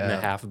like a beat and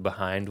a half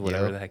behind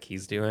whatever the heck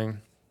he's doing.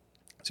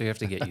 So you have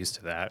to get used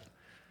to that.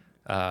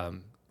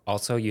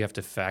 Also, you have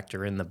to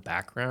factor in the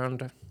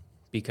background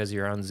because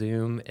you're on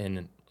Zoom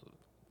and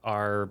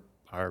our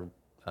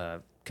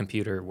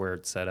computer where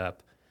it's set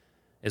up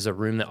is a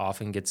room that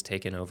often gets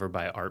taken over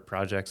by art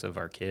projects of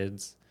our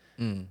kids.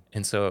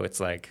 And so it's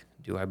like,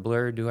 do I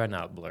blur? Do I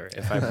not blur?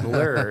 If I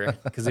blur,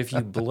 because if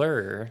you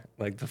blur,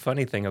 like the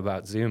funny thing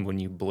about Zoom when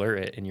you blur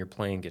it and you're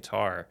playing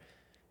guitar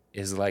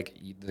is like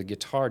the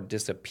guitar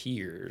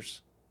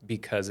disappears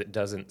because it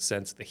doesn't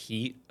sense the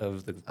heat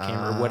of the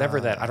camera,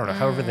 whatever that, I don't know,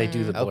 however they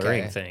do the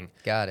blurring thing.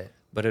 Got it.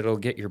 But it'll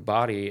get your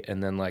body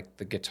and then like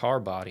the guitar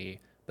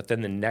body, but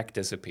then the neck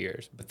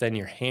disappears, but then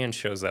your hand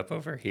shows up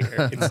over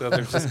here. And so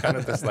there's just kind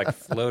of this like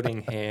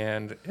floating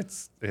hand.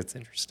 It's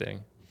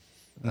interesting.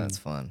 That's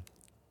fun.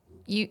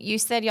 You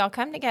said y'all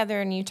come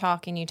together and you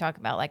talk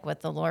about like what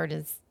the Lord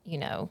has,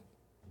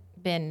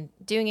 been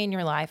doing in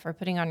your life or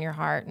putting on your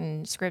heart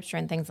and scripture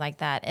and things like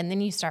that. And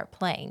then you start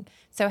playing.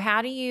 So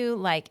how do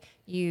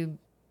you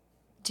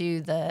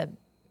do the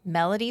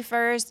melody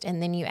first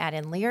and then you add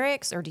in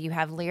lyrics, or do you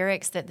have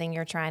lyrics that then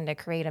you're trying to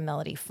create a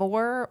melody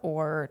for,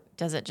 or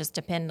does it just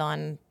depend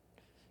on,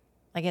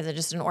 like, is it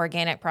just an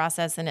organic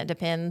process and it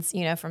depends,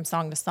 from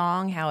song to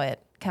song, how it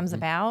comes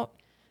about?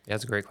 Yeah,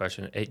 that's a great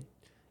question.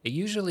 It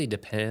usually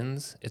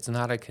depends. It's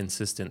not a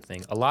consistent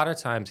thing. A lot of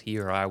times he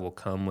or I will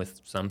come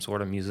with some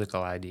sort of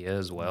musical idea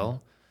as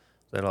well.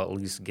 That'll at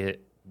least get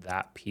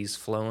that piece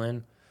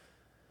flowing.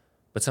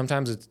 But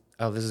sometimes it's,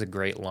 oh, this is a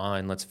great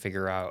line. Let's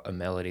figure out a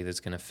melody that's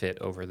going to fit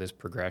over this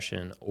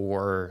progression.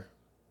 Or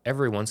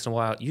every once in a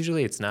while,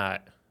 usually it's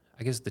not,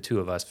 I guess the two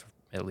of us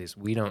at least,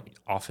 we don't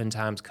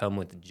oftentimes come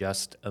with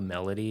just a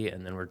melody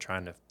and then we're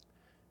trying to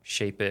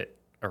shape it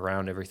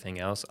around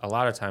everything else. A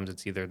lot of times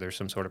it's either there's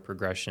some sort of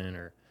progression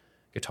or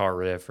guitar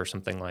riff or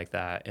something like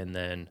that, and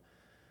then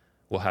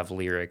we'll have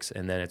lyrics,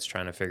 and then it's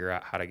trying to figure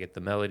out how to get the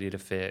melody to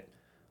fit.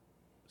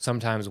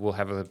 Sometimes we'll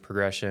have a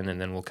progression, and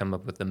then we'll come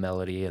up with the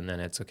melody, and then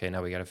it's, okay,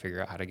 now we got to figure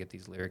out how to get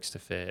these lyrics to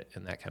fit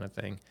and that kind of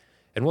thing.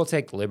 And we'll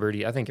take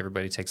liberty. I think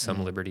everybody takes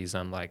some liberties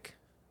on, like,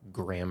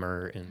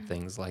 grammar and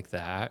things like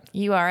that.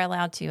 You are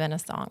allowed to in a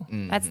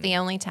song. That's the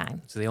only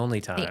time. It's the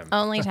only time. The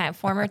only time.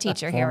 Former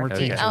teacher here. Former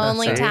teacher. The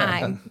only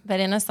time.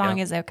 But in a song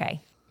is okay.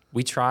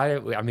 We try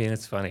it. I mean,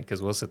 it's funny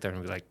because we'll sit there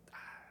and be like,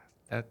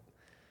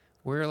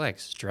 we're like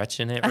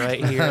stretching it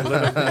right here a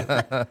little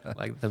bit,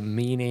 like the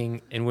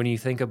meaning. And when you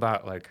think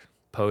about like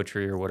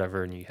poetry or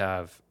whatever, and you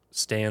have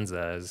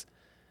stanzas,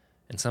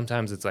 and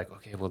sometimes it's like,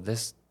 okay, well,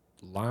 this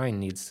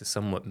line needs to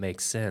somewhat make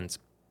sense,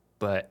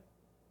 but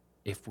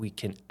if we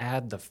can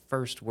add the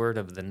first word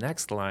of the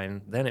next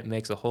line, then it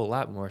makes a whole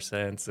lot more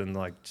sense. And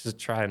like just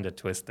trying to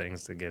twist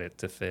things to get it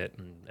to fit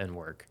and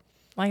work.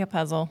 Like a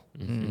puzzle.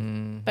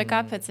 But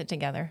God puts it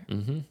together.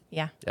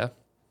 Yeah. Yeah.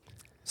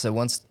 So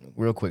once,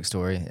 real quick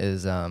story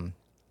is, and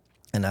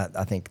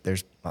I think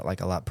there's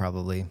like a lot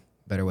probably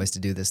better ways to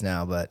do this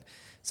now, but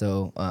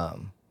so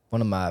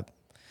one of my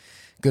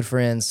good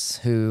friends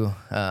who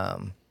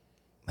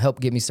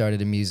helped get me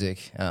started in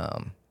music.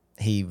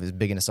 He was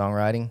big into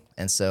songwriting,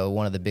 and so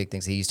one of the big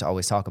things he used to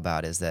always talk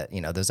about is that,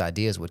 you know, those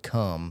ideas would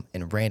come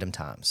in random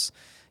times.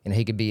 You know,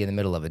 he could be in the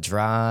middle of a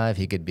drive,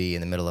 he could be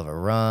in the middle of a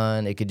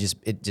run. It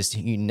just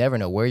you never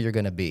know where you're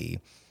going to be,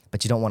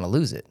 but you don't want to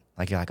lose it.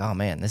 Like, you're like, oh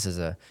man, this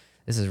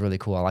is really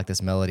cool. I like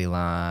this melody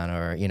line,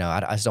 or, you know, I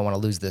just don't want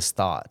to lose this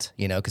thought,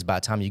 you know, because by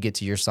the time you get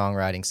to your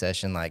songwriting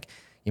session, like,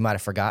 you might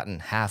have forgotten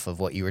half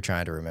of what you were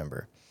trying to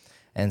remember.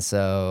 And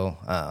so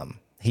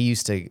he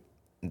used to,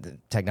 the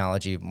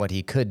technology, what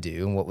he could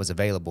do and what was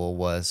available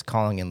was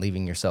calling and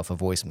leaving yourself a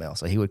voicemail.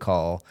 So he would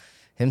call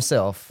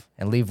himself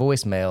and leave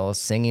voicemails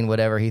singing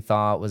whatever he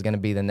thought was going to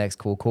be the next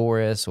cool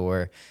chorus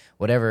or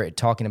whatever,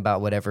 talking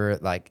about whatever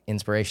like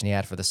inspiration he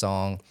had for the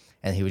song,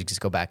 and he would just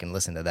go back and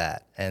listen to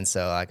that. And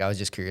so like I was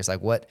just curious,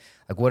 like what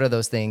are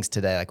those things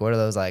today? Like what are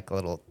those like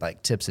little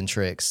like tips and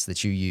tricks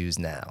that you use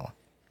now?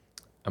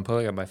 I'm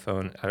pulling up my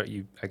phone.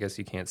 I guess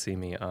you can't see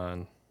me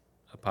on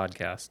a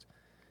podcast,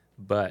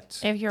 but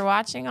If you're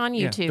watching on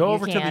YouTube, go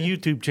over you to can. the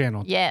YouTube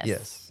channel.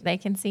 Yes, they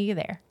can see you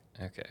there.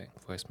 okay,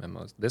 voice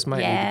memos. This might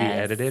need to be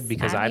edited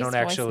because I don't use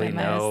voice actually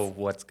memos. know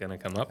what's going to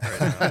come up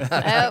right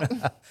now.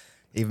 Oh,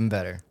 Even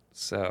better.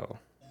 So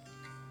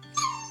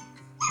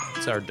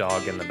it's our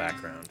dog in the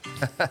background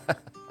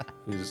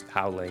who's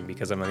howling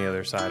because I'm on the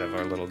other side of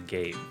our little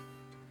gate.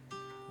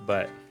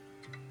 But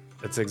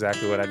that's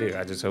exactly what I do.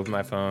 I just open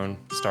my phone,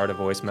 start a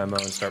voice memo,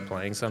 and start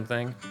playing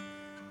something.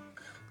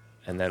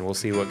 And then we'll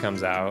see what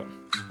comes out.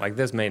 Like,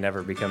 this may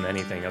never become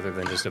anything other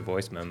than just a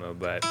voice memo,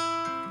 but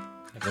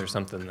if there's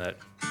something that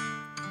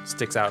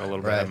sticks out a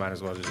little bit, I Right. might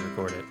as well just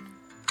record it.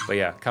 But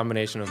yeah,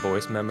 combination of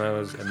voice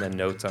memos and then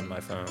notes on my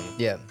phone.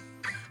 Yeah.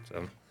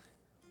 So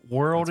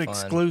World That's fun.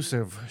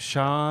 exclusive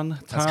Shaun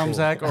That's cool.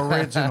 Tomczak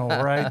original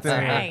right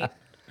there. right.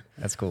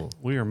 That's cool.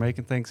 We are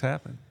making things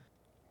happen.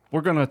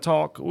 We're going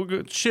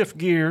to shift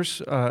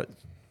gears.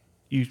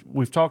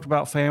 We've talked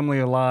about family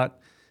a lot.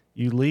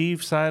 You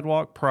leave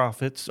Sidewalk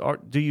Prophets.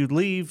 Do you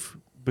leave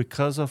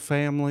because of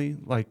family?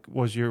 Like,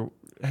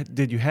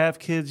 did you have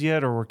kids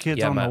yet, or were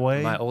kids on the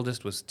way? My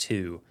oldest was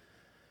 2.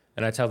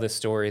 And I tell this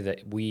story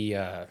that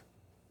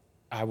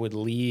I would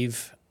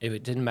leave.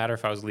 It didn't matter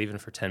if I was leaving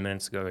for 10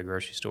 minutes to go to the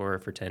grocery store or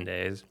for 10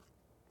 days.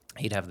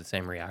 He'd have the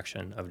same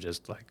reaction of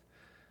just like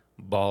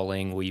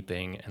bawling,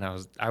 weeping. And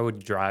I would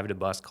drive to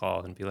bus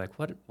call and be like,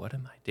 what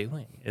am I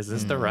doing? Is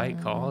this the right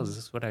call? Is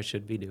this what I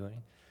should be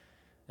doing?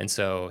 And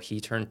so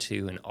he turned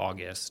 2 in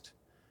August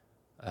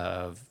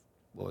of,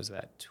 what was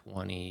that,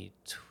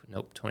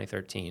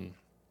 2013.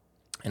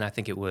 And I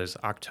think it was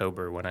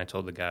October when I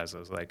told the guys, I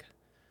was like,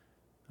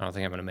 I don't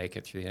think I'm going to make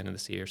it through the end of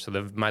this year. So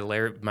my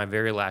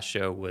very last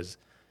show was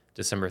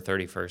December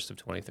 31st of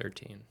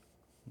 2013,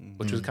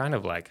 which was kind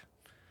of like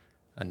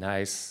a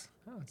nice,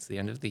 it's the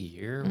end of the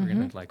year. We're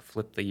going to like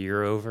flip the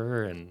year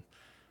over and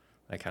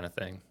that kind of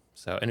thing.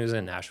 So, and it was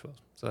in Nashville.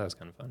 So that was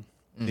kind of fun.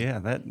 Yeah,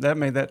 that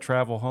made that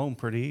travel home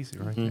pretty easy,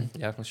 right there.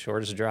 Yeah, the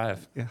shortest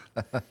drive. Yeah.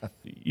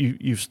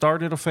 You've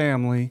started a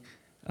family,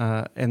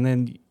 and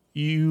then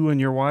you and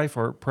your wife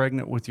are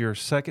pregnant with your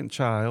second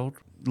child,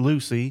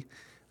 Lucy,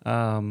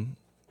 and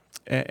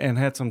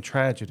had some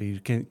tragedy.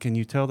 Can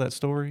you tell that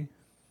story?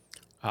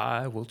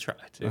 I will try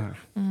to.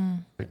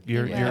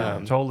 You're Yeah.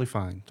 totally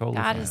fine. Totally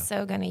God fine. is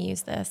so going to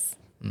use this.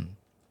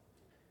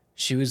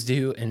 She was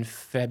due in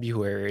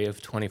February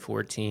of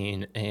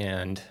 2014,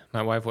 and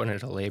my wife went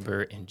into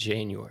labor in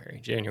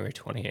January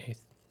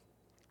 28th,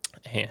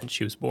 and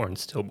she was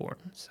stillborn.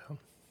 So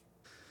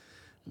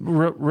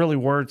Really,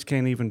 words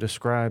can't even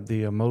describe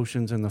the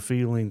emotions and the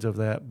feelings of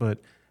that. But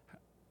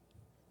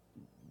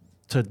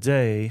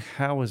today,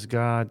 how has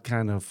God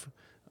kind of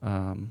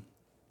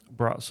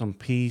brought some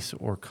peace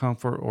or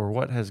comfort, or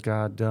what has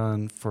God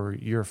done for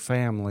your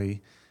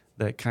family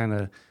that kind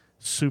of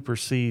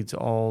supersedes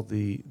all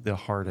the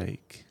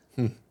heartache?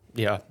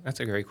 yeah, that's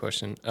a great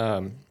question.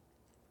 There's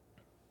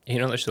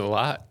a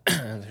lot.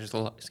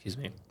 Excuse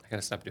me. I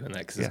gotta stop doing that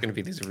because it's gonna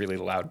be these really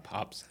loud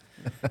pops.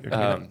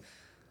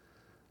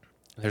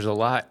 There's a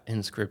lot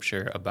in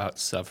Scripture about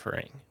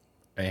suffering,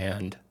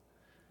 and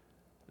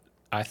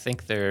I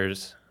think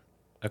there's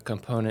a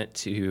component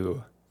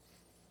to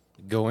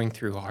going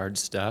through hard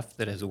stuff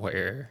that is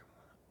where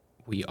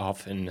we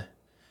often,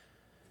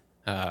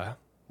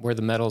 where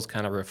the metal's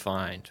kind of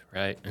refined,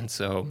 right? And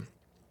so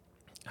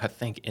I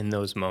think in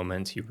those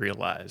moments you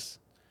realize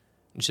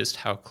just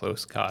how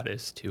close God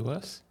is to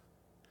us.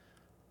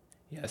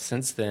 Yeah,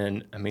 since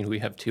then, we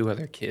have 2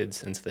 other kids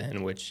since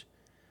then, which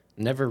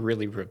never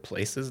really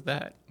replaces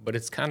that, but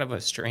it's kind of a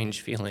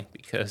strange feeling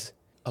because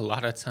a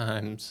lot of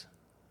times,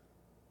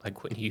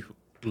 like when you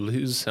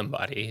lose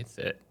somebody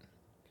that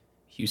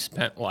you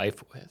spent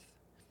life with,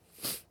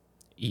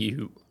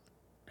 you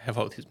have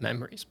all these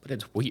memories, but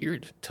it's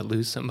weird to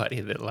lose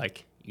somebody that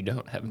like you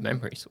don't have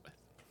memories with.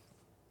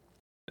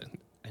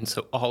 And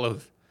so all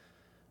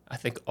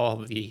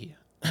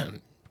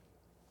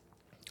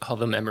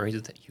the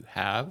memories that you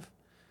have,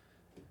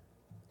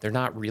 they're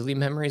not really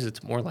memories.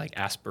 It's more like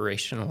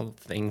aspirational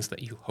things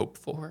that you hope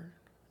for.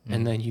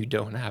 and then you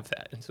don't have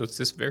that. And so it's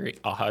this very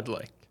odd,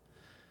 like,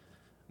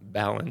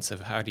 balance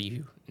of how do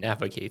you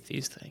navigate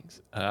these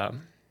things.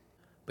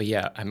 But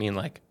yeah, I mean,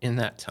 like, in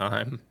that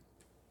time,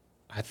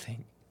 I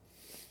think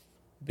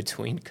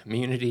between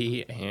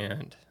community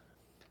and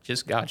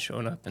just God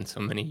showing up in so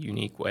many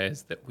unique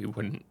ways that we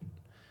couldn't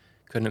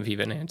have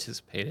even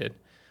anticipated.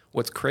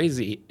 What's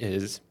crazy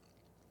is,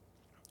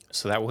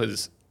 so that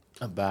was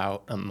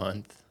about a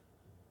month.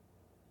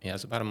 Yeah, it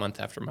was about a month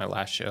after my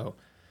last show.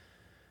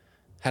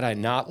 Had I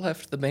not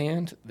left the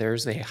band,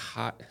 there's a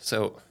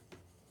so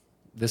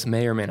this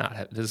may or may not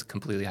have, this is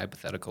completely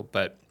hypothetical,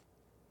 but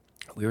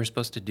we were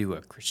supposed to do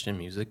a Christian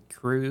music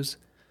cruise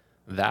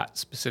that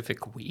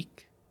specific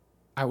week.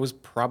 I was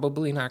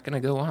probably not going to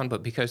go on,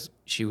 but because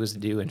she was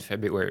due in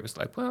February, it was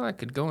like, well, I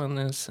could go on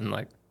this and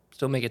like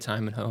still make it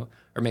time and home,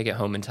 or make it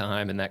home in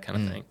time and that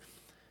kind of thing.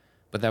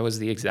 But that was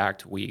the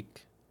exact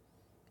week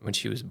when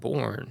she was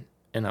born.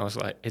 And I was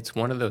like, it's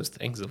one of those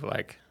things of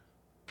like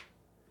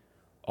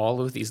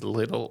all of these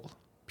little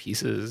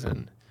pieces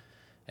and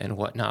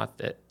whatnot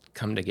that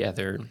come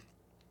together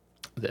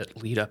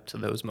that lead up to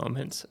those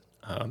moments.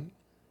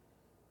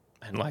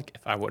 And like,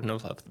 if I wouldn't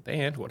have left the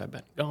band, would I have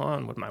been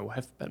gone? Would my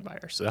wife have been by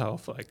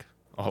herself? Like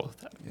all of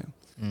that. Yeah.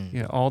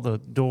 Yeah. All the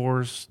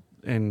doors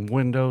and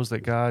windows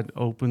that God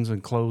opens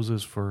and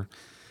closes for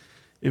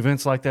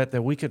events like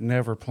that we could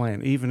never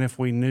plan, even if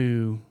we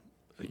knew,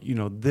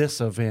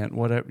 this event,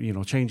 whatever,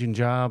 changing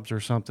jobs or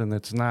something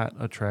that's not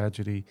a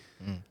tragedy,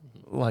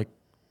 like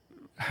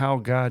how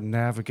God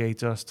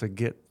navigates us to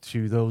get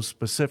to those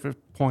specific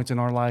points in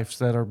our lives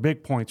that are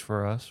big points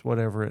for us,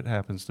 whatever it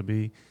happens to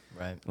be.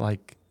 Right.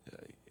 Like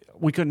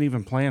we couldn't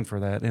even plan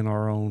for that in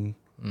our own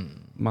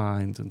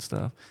minds and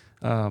stuff.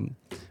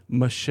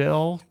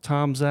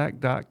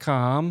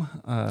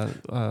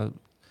 MichelleTomczak.com.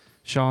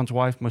 Shaun's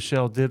wife,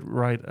 Michelle, did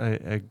write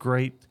a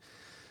great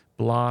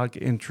blog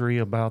entry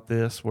about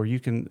this where you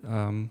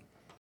can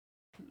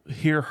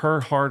hear her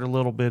heart a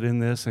little bit in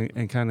this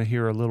and kind of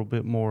hear a little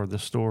bit more of the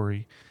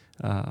story.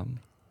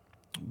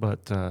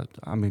 But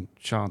I mean,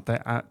 Shaun,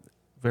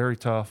 very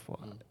tough.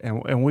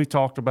 And we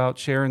talked about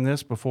sharing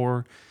this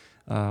before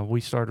we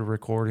started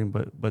recording,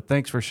 but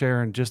thanks for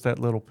sharing just that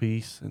little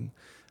piece. And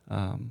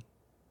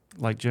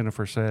like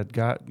Jennifer said,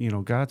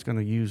 God's going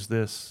to use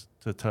this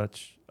to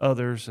touch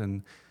others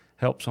and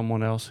help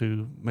someone else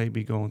who may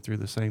be going through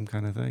the same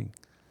kind of thing.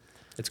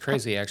 It's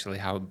crazy, actually,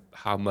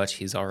 how much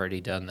he's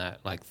already done that,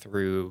 like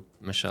through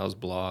Michelle's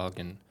blog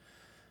and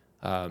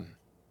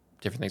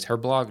different things. Her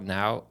blog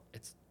now,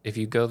 if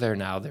you go there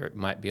now, there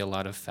might be a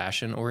lot of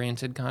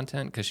fashion-oriented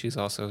content because she's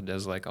also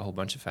does like a whole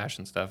bunch of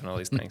fashion stuff and all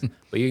these things.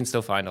 But you can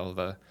still find all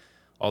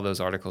those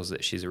articles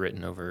that she's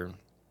written over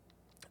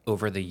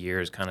the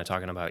years, kind of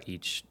talking about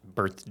each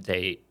birth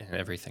date and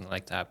everything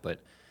like that. But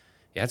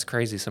yeah, it's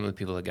crazy some of the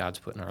people that God's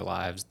put in our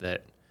lives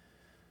that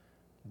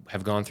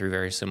have gone through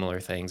very similar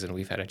things, and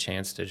we've had a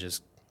chance to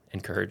just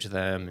encourage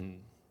them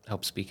and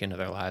help speak into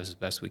their lives as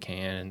best we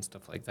can and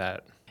stuff like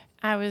that.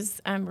 I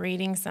was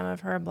reading some of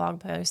her blog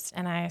posts,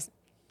 and I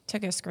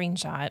took a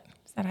screenshot.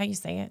 Is that how you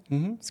say it?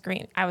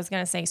 Mm-hmm. I was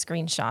going to say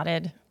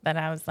screenshotted, but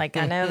I was like,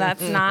 I know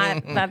that's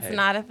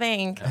not a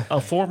thing.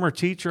 A former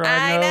teacher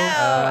I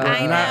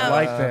know. Not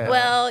like that.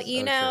 Well,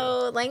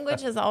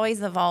 language is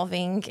always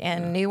evolving,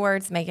 and new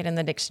words make it in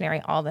the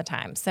dictionary all the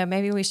time. So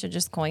maybe we should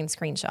just coin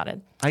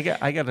screenshotted. I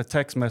got a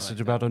text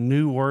message about a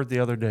new word the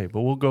other day,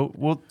 but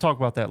we'll talk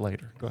about that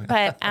later. Go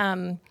ahead.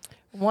 But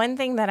one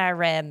thing that I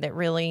read that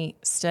really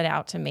stood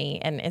out to me,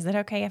 and is it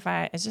okay if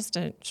it's just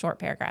a short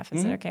paragraph.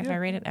 Is it okay if I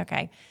read it?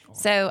 Okay.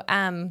 So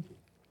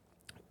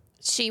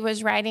she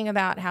was writing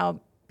about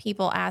how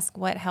people ask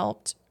what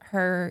helped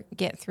her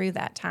get through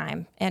that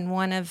time. And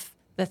one of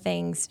the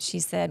things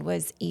she said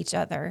was each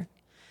other.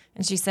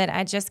 And she said,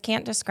 I just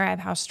can't describe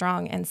how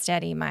strong and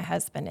steady my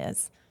husband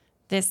is.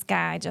 This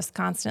guy just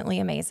constantly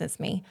amazes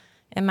me.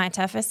 In my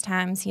toughest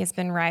times, he has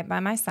been right by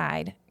my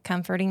side,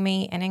 comforting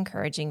me and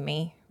encouraging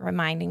me,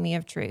 reminding me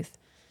of truth.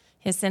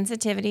 His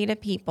sensitivity to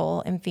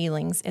people and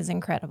feelings is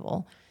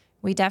incredible.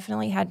 We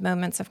definitely had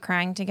moments of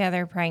crying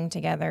together, praying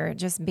together,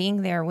 just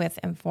being there with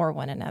and for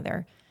one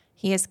another.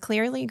 He is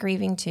clearly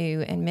grieving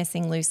too and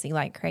missing Lucy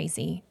like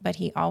crazy, but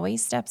he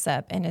always steps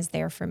up and is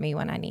there for me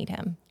when I need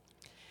him.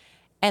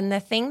 And the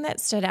thing that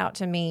stood out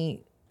to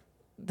me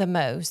the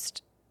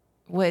most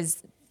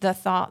was the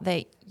thought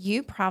that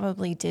you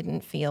probably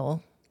didn't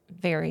feel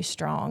very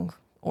strong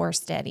or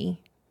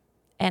steady,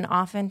 and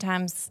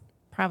oftentimes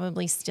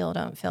probably still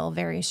don't feel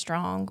very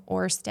strong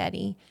or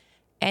steady.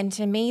 And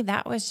to me,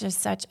 that was just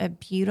such a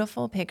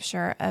beautiful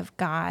picture of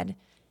God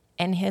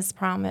and his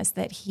promise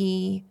that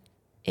he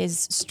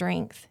is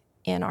strength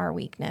in our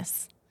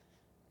weakness.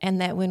 And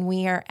that when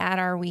we are at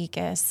our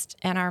weakest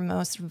and our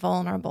most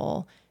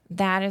vulnerable,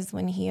 that is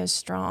when he is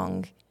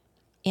strong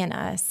in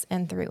us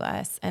and through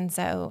us. And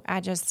so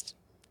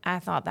I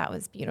thought that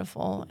was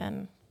beautiful,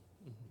 and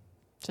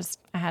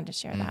I had to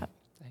share that.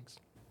 Thanks.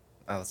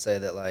 I would say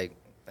that, like,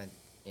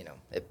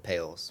 it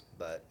pales,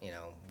 but,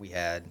 we've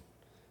had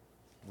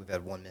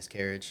one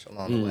miscarriage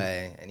along the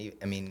way. And,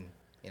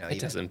 It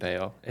doesn't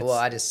pale.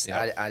 I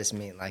just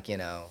mean like,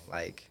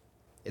 like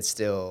it's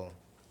still,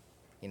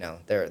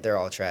 they're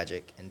all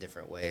tragic in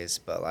different ways.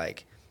 But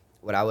like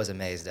what I was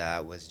amazed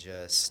at was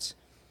just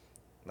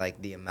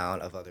like the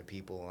amount of other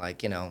people,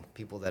 like,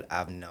 people that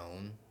I've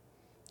known.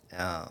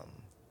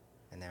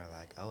 And they were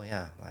like, oh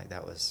yeah,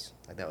 that was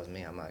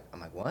me. I'm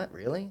like, what,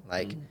 really?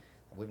 Like,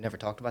 we've never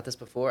talked about this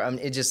before. I mean,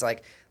 it just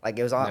like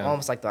it was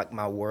almost like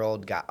my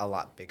world got a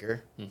lot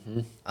bigger.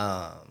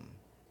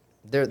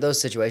 Those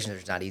situations are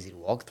just not easy to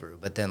walk through,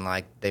 but then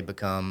like they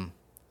become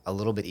a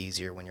little bit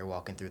easier when you're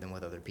walking through them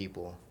with other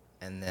people.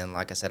 And then,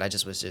 like I said, I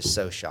was just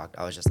so shocked.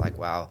 I was just like,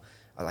 wow,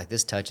 like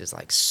this touches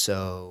like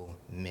so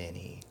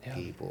many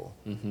people.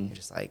 You're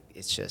just like,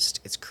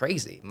 it's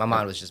crazy. My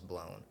mind was just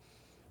blown.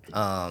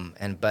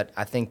 But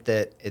I think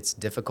that it's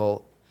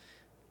difficult,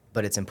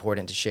 but it's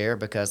important to share,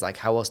 because like,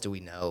 how else do we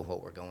know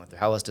what we're going through?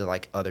 How else do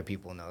like other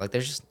people know? Like,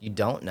 you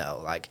don't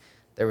know. Like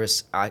there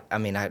was, I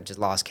just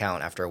lost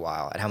count after a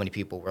while at how many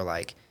people were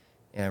like,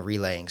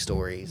 relaying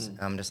stories.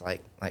 I'm just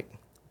like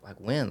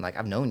when? Like,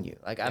 I've known you.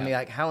 Like, I mean,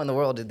 like, how in the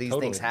world did these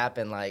things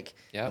happen? Like,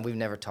 and we've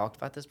never talked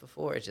about this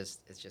before. It's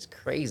just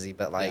crazy.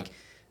 But like,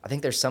 I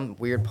think there's some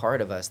weird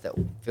part of us that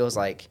feels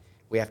like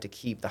we have to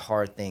keep the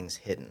hard things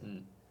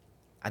hidden.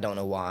 I don't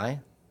know why,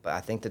 but I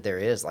think that there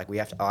is. Like,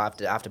 I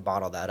have to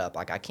bottle that up.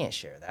 Like, I can't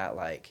share that.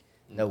 Like,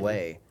 no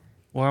way.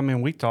 Well, I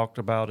mean, we talked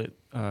about it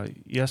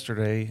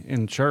yesterday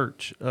in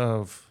church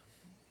of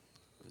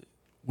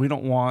we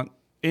don't want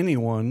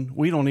anyone,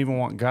 we don't even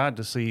want God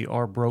to see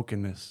our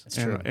brokenness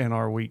and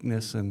our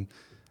weakness, and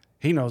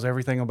he knows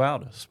everything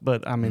about us.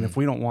 But, I mean, if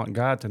we don't want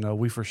God to know,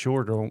 we for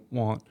sure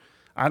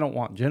I don't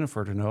want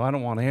Jennifer to know. I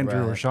don't want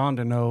Andrew or Shaun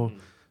to know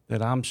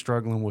that I'm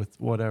struggling with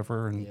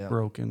whatever and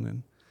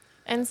broken.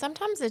 And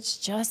sometimes it's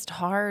just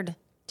hard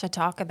to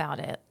talk about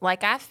it.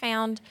 Like, I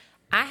found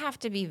I have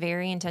to be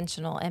very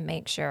intentional and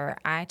make sure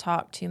I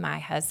talk to my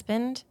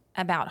husband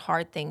about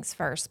hard things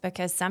first,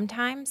 because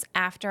sometimes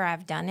after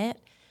I've done it,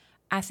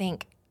 I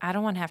think, I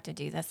don't want to have to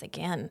do this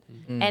again.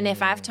 And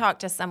if I've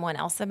talked to someone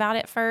else about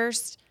it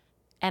first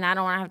and I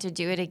don't want to have to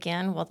do it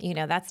again, well,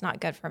 that's not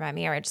good for my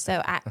marriage.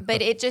 So,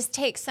 but it just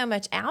takes so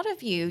much out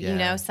of you,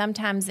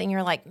 sometimes, and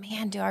you're like,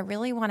 man, do I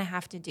really want to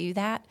have to do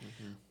that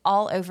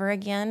all over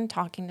again,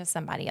 talking to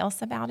somebody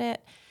else about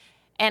it?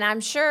 And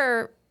I'm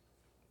sure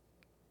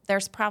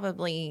there's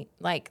probably,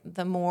 like,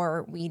 the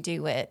more we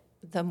do it,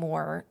 the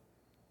more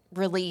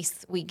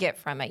release we get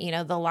from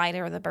it, the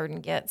lighter the burden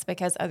gets,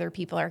 because other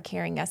people are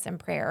carrying us in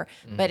prayer.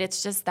 But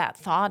it's just that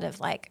thought of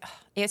like,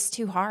 it's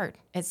too hard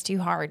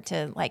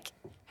to like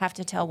have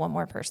to tell one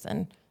more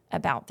person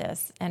about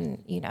this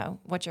and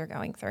what you're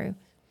going through.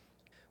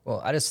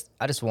 Well, I just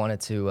wanted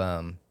to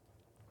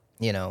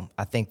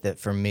I think that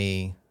for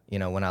me,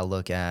 when I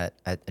look at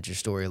your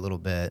story a little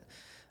bit,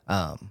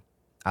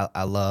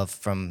 I love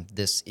from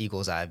this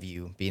eagle's eye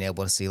view being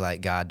able to see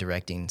like God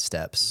directing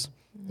steps,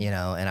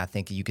 and I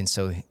think you can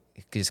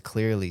just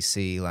clearly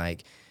see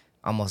like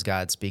almost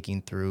God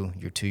speaking through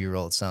your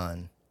 2-year-old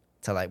son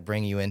to like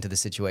bring you into the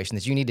situation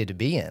that you needed to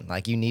be in.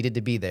 Like, you needed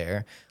to be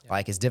there. Yeah.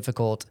 Like, as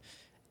difficult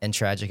and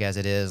tragic as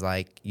it is,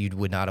 like, you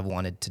would not have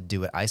wanted to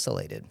do it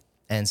isolated.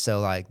 And so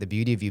like the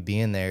beauty of you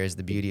being there is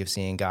the beauty of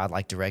seeing God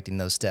like directing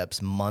those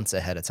steps months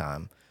ahead of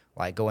time,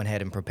 like going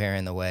ahead and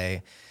preparing the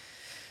way.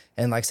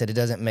 And like I said, it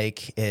doesn't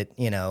make it,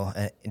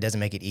 it doesn't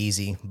make it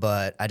easy,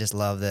 but I just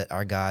love that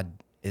our God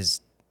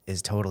is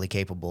totally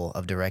capable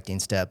of directing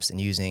steps and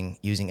using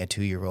a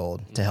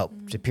 2-year-old to help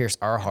to pierce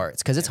our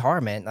hearts. Cause it's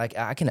hard, man. Like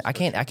I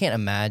can't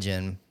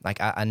imagine,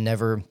 like I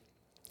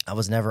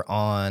was never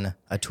on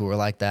a tour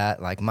like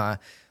that. Like my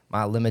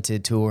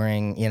limited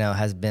touring,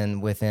 has been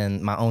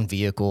within my own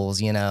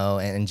vehicles,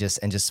 and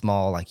just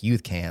small like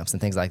youth camps and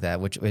things like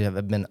that, which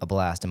have been a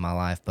blast in my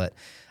life. But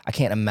I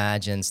can't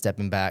imagine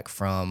stepping back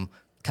from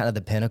kind of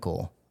the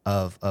pinnacle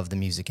of the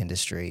music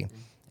industry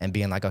and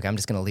being like, okay, I'm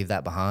just going to leave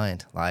that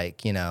behind.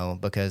 Like,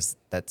 because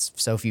that's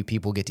so few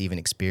people get to even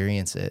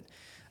experience it.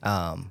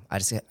 I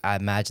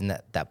imagine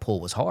that pull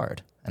was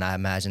hard, and I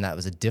imagine that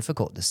was a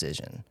difficult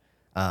decision.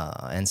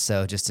 And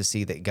so just to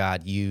see that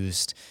God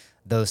used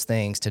those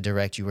things to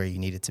direct you where you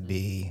needed to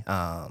be,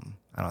 I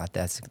don't know,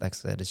 that's, like I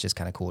said, it's just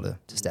kind of cool to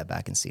step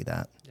back and see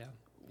that.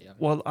 Yeah.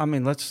 Well, I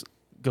mean, let's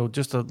go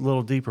just a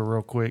little deeper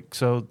real quick.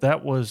 So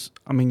that was,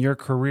 your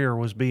career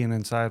was being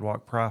in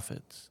Sidewalk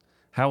Prophets.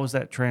 How was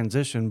that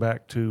transition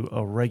back to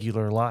a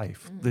regular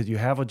life? Did you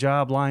have a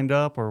job lined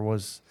up, or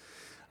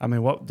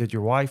what did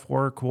your wife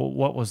work?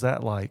 What was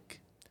that like?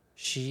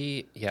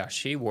 She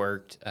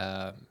worked.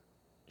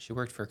 She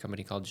worked for a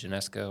company called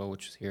Genesco,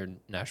 which is here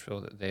in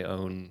Nashville. They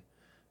own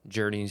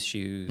Journey's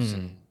shoes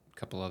and a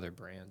couple other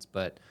brands.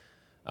 But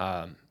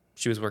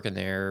she was working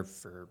there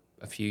for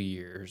a few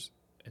years,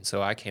 and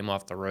so I came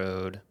off the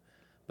road.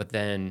 But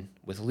then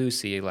with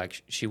Lucy,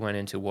 like, she went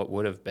into what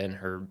would have been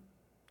her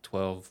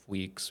 12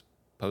 weeks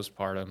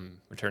postpartum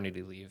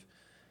maternity leave.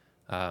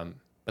 But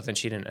then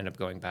she didn't end up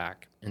going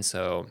back. And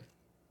so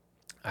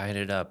I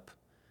ended up,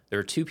 there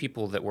were 2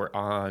 people that were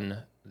on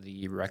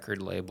the record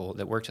label,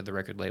 that worked at the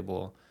record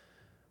label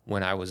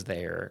when I was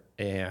there.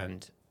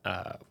 And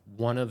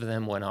one of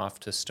them went off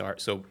to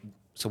start. So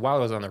while I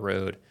was on the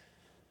road,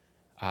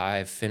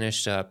 I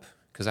finished up,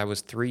 because I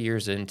was 3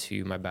 years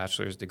into my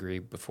bachelor's degree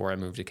before I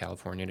moved to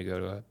California to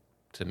go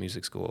to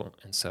music school.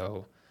 And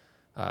so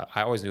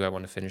I always knew I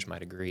wanted to finish my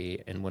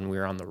degree. And when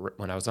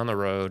I was on the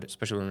road,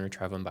 especially when we were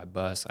traveling by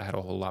bus, I had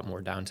a whole lot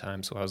more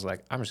downtime. So I was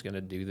like, I'm just going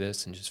to do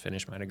this and just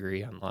finish my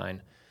degree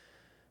online.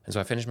 And so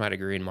I finished my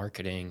degree in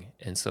marketing.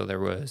 And so there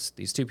was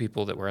these two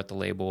people that were at the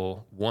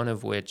label, one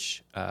of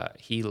which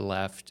he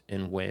left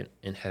and went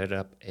and headed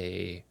up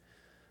a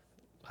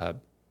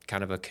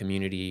kind of a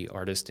community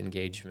artist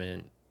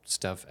engagement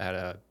stuff at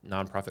a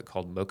nonprofit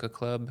called Mocha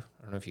Club.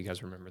 I don't know if you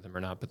guys remember them or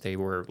not, but they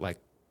were like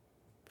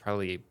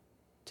probably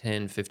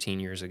 10, 15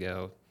 years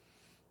ago.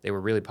 They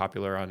were really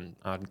popular on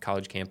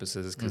college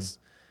campuses because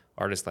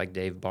artists like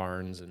Dave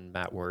Barnes and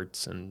Matt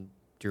Wirtz and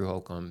Drew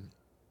Holcomb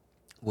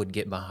would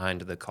get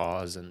behind the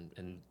cause,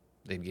 and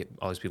they'd get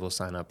all these people to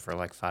sign up for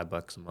like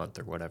 $5 a month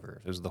or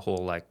whatever. It was the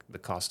whole, like, the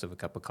cost of a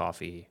cup of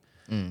coffee,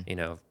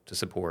 to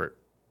support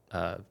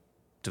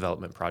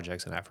development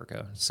projects in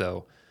Africa.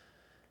 So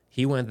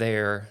he went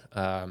there,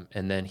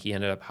 and then he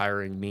ended up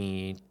hiring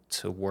me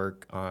to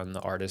work on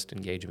the artist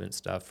engagement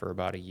stuff for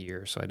about a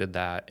year. So I did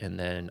that, and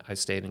then I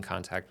stayed in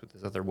contact with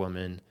this other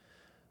woman.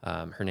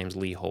 Her name's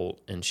Lee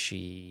Holt, and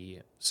she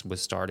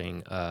was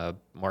starting a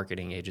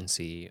marketing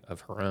agency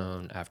of her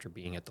own after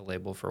being at the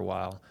label for a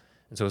while.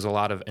 And so it was a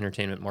lot of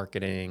entertainment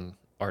marketing,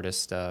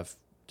 artist stuff,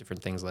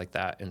 different things like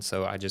that. And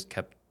so I just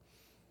kept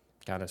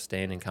kind of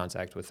staying in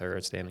contact with her.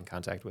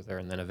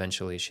 And then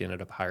eventually she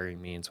ended up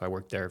hiring me. And so I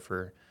worked there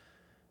for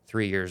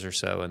 3 years or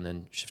so, and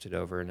then shifted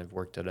over and have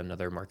worked at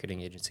another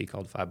marketing agency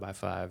called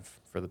 5x5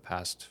 for the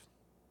past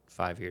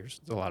 5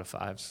 years. It's a lot of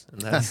fives.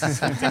 And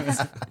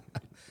that's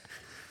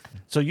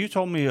So you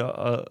told me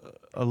a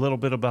little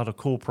bit about a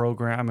cool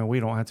program, and we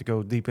don't have to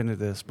go deep into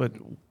this, but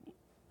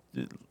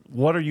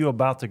what are you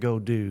about to go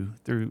do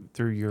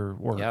through your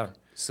work? Yeah.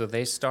 So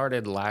they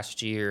started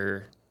last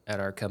year at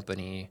our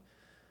company.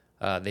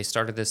 They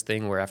started this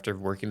thing where after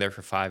working there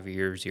for 5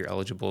 years, you're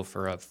eligible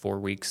for a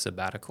 4-week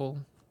sabbatical.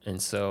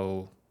 And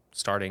so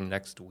starting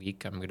next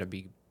week, I'm going to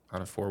be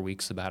on a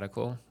 4-week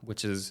sabbatical,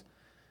 which is,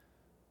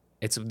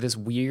 it's this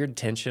weird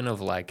tension of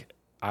like,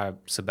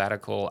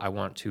 sabbatical, I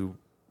want to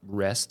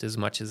rest as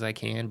much as I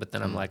can, but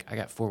then I'm like, I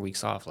got 4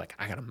 weeks off. Like,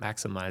 I got to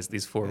maximize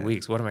these 4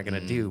 weeks. What am I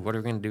going to do? What are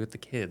we going to do with the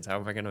kids? How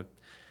am I going to?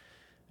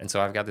 And so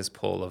I've got this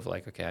pull of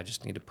like, okay, I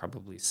just need to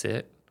probably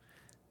sit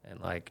and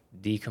like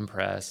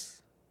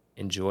decompress,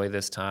 enjoy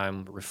this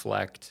time,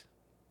 reflect,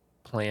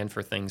 plan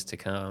for things to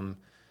come,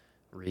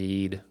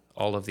 read,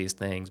 all of these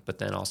things. But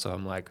then also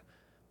I'm like,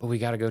 but we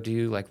got to go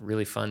do like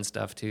really fun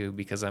stuff too,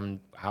 because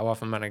how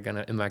often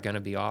am I going to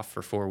be off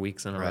for 4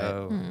 weeks in a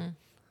row? Mm-hmm.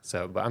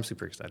 So, but I'm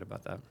super excited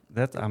about that.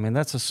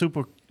 That's a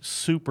super,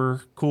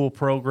 super cool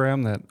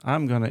program that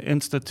I'm going to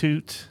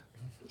institute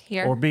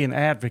here, or be an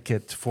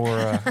advocate for.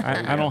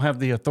 I don't have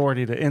the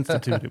authority to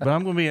institute it, but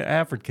I'm going to be an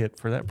advocate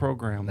for that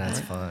program. That's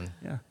fun.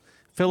 Yeah.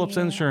 Phillips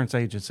Insurance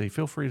Agency.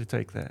 Feel free to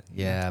take that.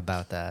 Yeah,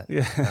 about that.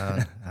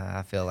 Yeah.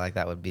 I feel like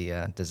that would be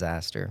a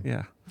disaster.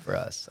 Yeah. For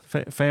us.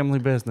 Family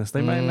business.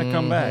 They might not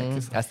come back.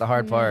 That's the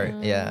hard part.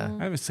 Yeah.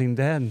 I haven't seen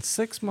Dad in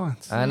 6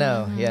 months. I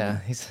know.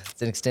 Yeah.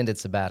 It's an extended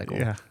sabbatical.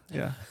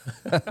 Yeah.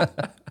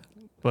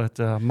 But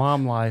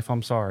mom life,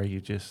 I'm sorry. You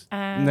just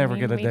never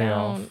get a day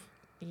off.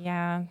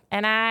 Yeah.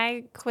 And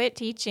I quit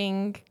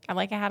teaching.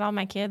 I had all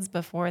my kids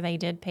before they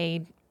did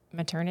paid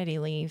maternity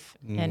leave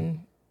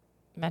in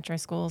metro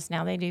schools.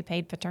 Now they do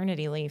paid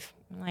paternity leave.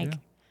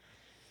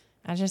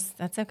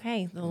 That's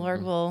okay. The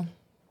Lord will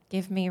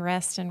give me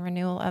rest and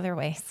renewal other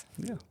ways.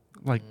 Yeah.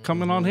 Like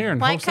coming on here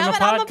and hosting a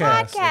podcast. On the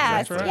podcast.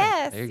 That's right.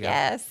 Yes. There you go.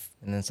 Yes.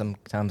 And then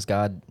sometimes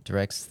God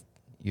directs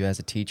you as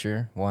a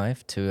teacher,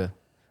 wife, to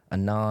a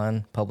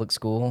non-public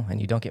school, and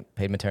you don't get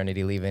paid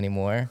maternity leave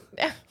anymore.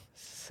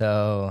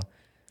 So,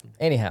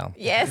 anyhow.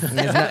 Yes.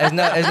 It's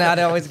not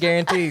always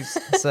guarantees.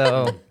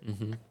 So,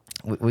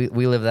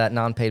 we live that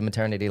non-paid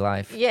maternity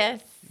life.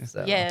 Yes.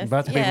 So. Yes.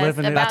 About to be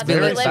living it. About to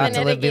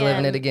be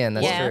living it again.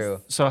 That's true.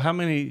 So how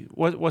many?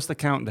 What's the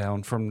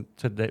countdown from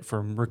today?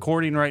 From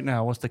recording right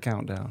now, what's the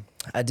countdown?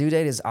 Due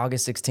date is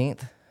August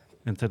 16th.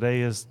 And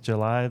today is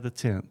July the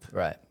 10th.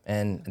 Right,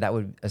 and that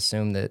would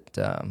assume that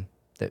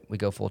that we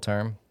go full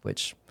term,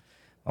 which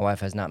my wife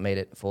has not made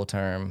it full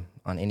term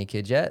on any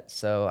kids yet.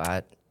 So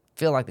I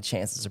feel like the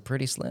chances are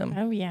pretty slim.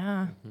 Oh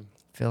yeah.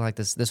 I feel like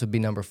this would be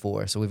number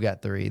 4. So we've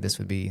got 3. This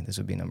would be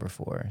number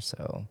 4.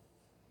 So.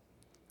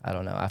 I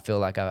don't know. I feel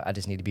like I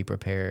just need to be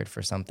prepared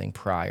for something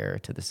prior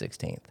to the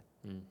 16th.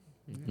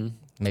 Mm-hmm.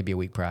 Maybe a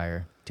week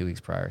prior, 2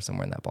 weeks prior,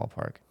 somewhere in that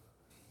ballpark.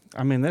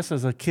 I mean, this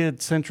is a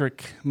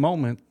kid-centric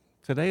moment.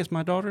 Today is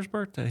my daughter's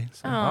birthday.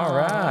 So. All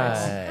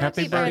right.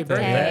 Happy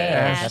birthday,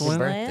 Happy Ashlyn.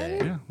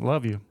 birthday. Yeah,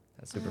 love you.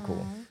 That's super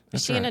cool.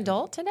 Is she an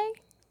adult today?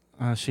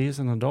 She is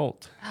an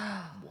adult.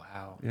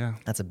 Wow. Yeah.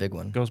 That's a big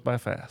one. Goes by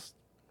fast.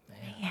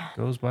 Yeah.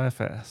 Goes by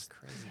fast.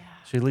 Crazy.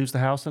 She leaves the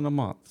house in a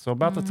month. So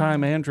about the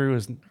time Andrew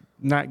is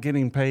not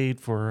getting paid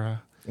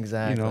for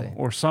Exactly.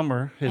 Or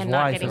Summer, his And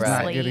not wife, getting is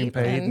not sleep getting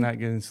paid, and- not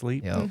getting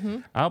sleep. Yep.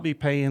 I'll be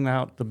paying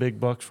out the big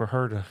bucks for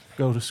her to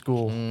go to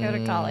school. Go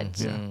to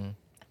college.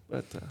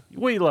 But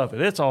we love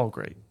it. It's all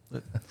great.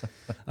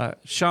 But,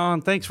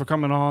 Shaun, thanks for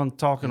coming on,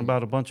 talking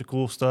about a bunch of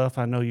cool stuff.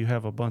 I know you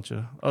have a bunch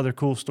of other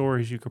cool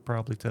stories you could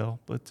probably tell.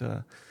 But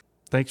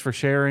thanks for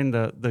sharing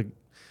the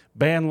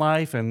band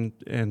life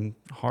and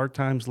hard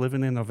times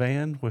living in a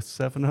van with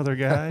 7 other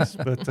guys.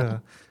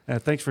 But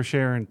thanks for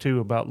sharing, too,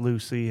 about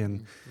Lucy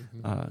and,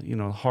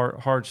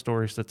 hard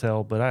stories to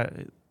tell.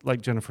 But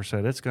like Jennifer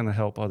said, it's going to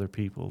help other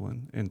people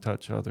and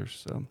touch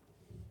others. So.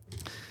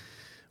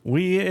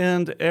 We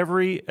end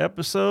every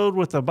episode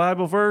with a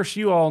Bible verse.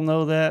 You all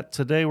know that.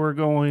 Today we're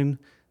going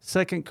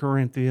 2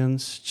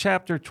 Corinthians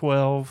chapter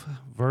 12,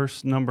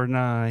 verse number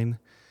 9.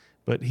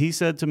 But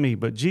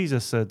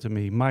Jesus said to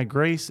me, my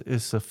grace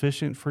is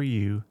sufficient for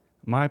you.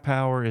 My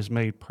power is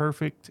made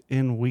perfect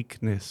in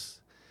weakness.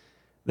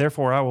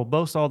 Therefore I will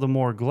boast all the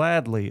more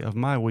gladly of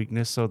my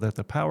weakness, so that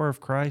the power of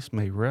Christ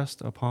may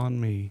rest upon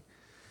me.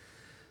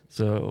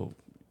 So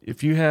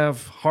if you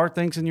have hard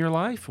things in your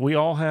life, we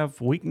all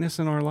have weakness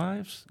in our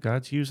lives.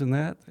 God's using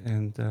that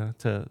and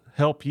to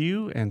help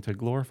you and to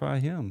glorify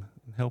Him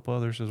and help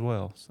others as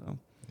well. So,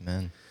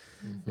 Amen.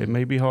 It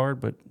may be hard,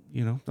 but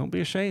don't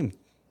be ashamed.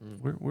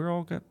 We're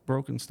all got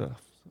broken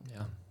stuff.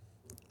 Yeah.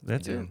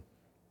 That's it.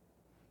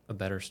 A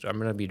better story. I'm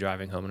going to be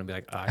driving home and I'll be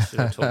like, I should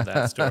have told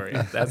that story.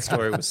 That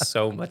story was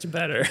so much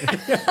better.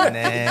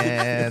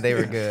 Nah, they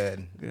were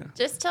good. Yeah.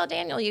 Just tell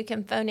Daniel you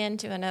can phone in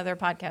to another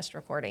podcast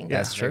recording.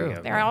 That's There you true.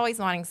 go. They're always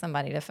wanting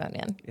somebody to phone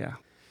in. Yeah.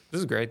 This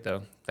is great,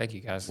 though. Thank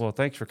you, guys. Well,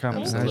 thanks for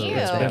coming. Thank tonight. you.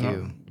 It's Thank been,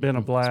 you. been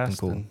a blast.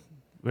 cool. And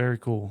very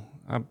cool.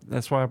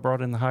 That's why I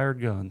brought in the hired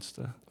guns.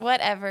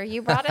 Whatever.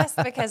 You brought us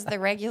because the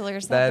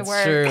regulars had That's to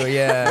work. true.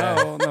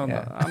 Yeah.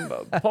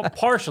 No. I'm,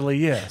 partially,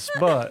 yes.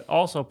 But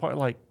also,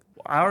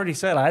 I already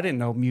said I didn't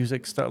know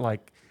music stuff.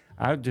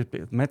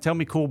 Tell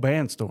me cool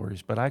band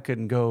stories, but I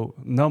couldn't go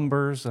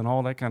numbers and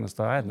all that kind of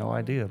stuff. I had no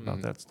idea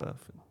about that stuff.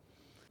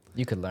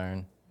 You could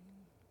learn.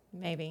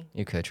 Maybe.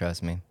 You could,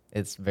 trust me.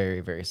 It's very,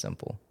 very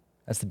simple.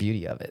 That's the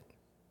beauty of it.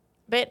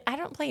 But I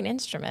don't play an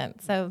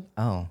instrument, so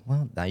Oh,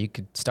 well, now you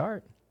could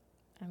start.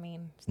 I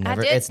mean,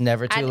 It's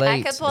never too late.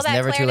 I could pull It's that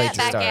never too clarinet late to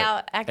back start.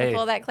 out. I could Hey.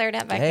 pull that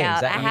clarinet back Hey, out.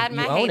 exactly. I had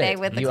my You own heyday it.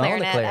 with the You own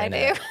the clarinet. I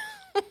clarinet.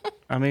 do.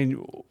 I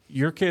mean,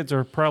 your kids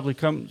are probably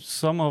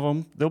some of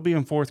them, they'll be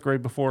in 4th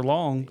grade before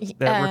long.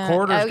 That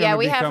recorder's going to be coming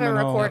we have a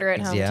recorder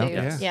home. at home Yeah. too.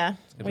 Yeah. Yeah,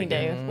 we do.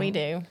 Mm-hmm. We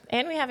do.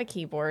 And we have a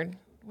keyboard.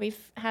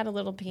 We've had a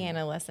little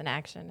piano lesson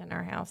action in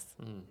our house.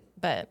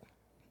 But,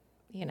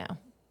 you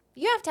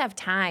have to have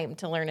time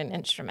to learn an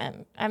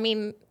instrument. I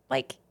mean,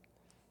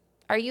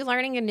 are you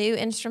learning a new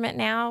instrument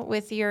now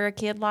with your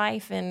kid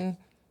life? And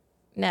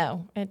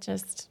no, it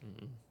just...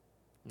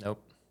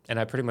 Nope. And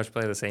I pretty much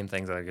play the same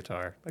things on a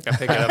guitar. I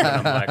pick it up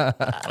and I'm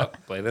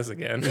like, play this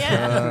again.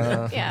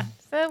 Yeah. Yeah.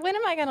 So when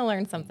am I going to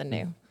learn something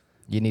new?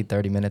 You need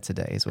 30 minutes a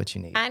day is what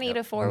you need. I need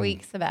a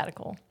 4-week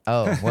sabbatical.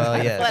 Oh, well,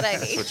 That's what yeah. I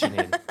That's need. what you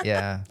need.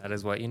 Yeah. That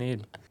is what you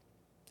need.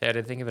 Hey, I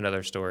did think of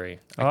another story.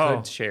 I Oh.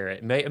 could share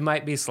it. It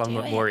might be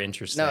somewhat more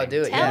interesting. No,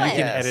 do it. Tell Yeah. it. You can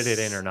Yes. edit it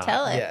in or not.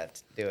 Tell it. Yeah,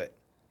 do it.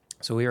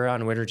 So we were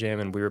on Winter Jam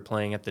and we were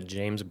playing at the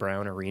James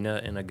Brown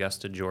Arena in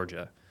Augusta,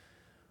 Georgia,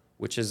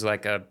 which is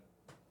like a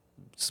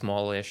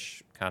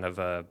smallish kind of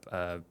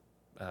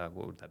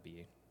what would that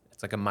be?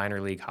 It's like a minor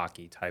league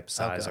hockey type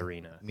size Okay.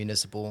 arena.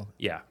 Municipal.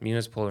 Yeah,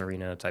 municipal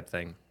arena type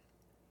thing.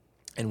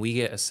 And we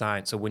get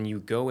assigned. So when you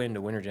go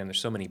into Winter Jam, there's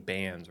so many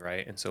bands,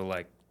 right? And so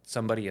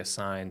somebody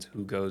assigns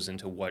who goes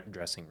into what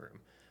dressing room.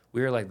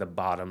 We were the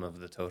bottom of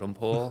the totem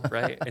pole,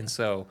 right? And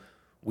so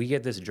we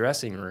get this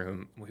dressing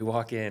room. We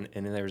walk in,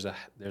 and then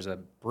there's a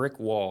brick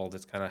wall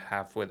that's kind of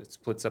halfway that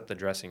splits up the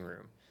dressing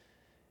room.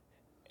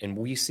 And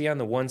we see on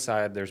the one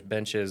side there's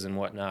benches and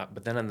whatnot,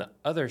 but then on the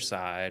other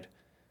side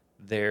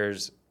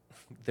there's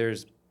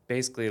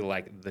basically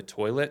the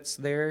toilets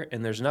there,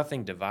 and there's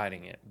nothing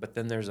dividing it. But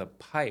then there's a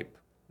pipe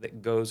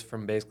that goes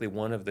from basically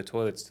one of the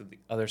toilets to the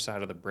other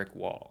side of the brick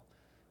wall.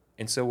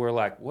 And so we're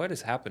like, what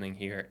is happening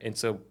here? And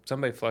so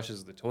somebody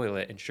flushes the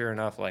toilet, and sure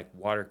enough,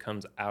 water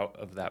comes out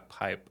of that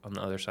pipe on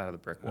the other side of the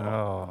brick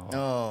wall. Oh.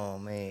 Oh,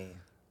 man.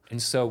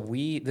 And so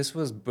this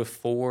was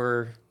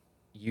before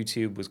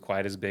YouTube was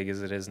quite as big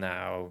as it is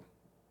now.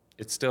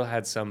 It still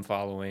had some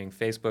following.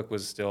 Facebook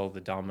was still the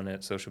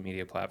dominant social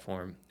media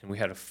platform. And we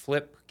had a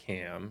flip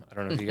cam. I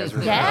don't know if you guys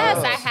remember. Yes,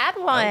 those. I had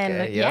one.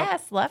 Okay, yep.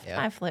 Yes, left Yep.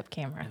 my flip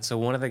camera. So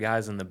one of the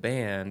guys in the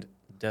band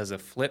does a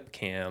flip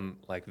cam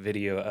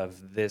video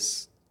of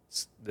this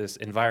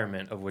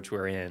environment of which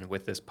we're in,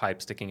 with this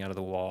pipe sticking out of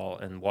the wall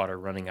and water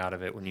running out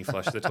of it when you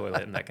flush the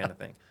toilet and that kind of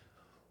thing.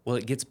 Well,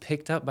 it gets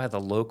picked up by the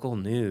local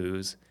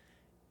news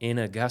in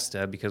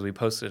Augusta because we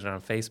posted it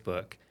on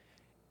Facebook.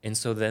 And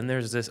so then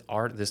there's this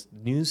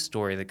news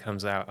story that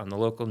comes out on the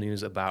local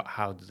news about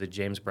how the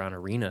James Brown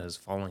Arena is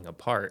falling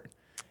apart.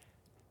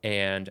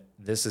 And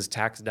this is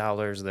tax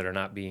dollars that are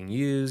not being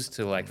used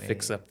to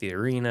fix up the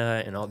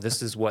arena, and all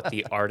this is what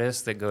the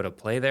artists that go to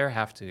play there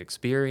have to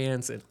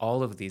experience, and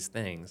all of these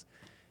things.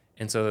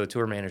 And so the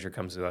tour manager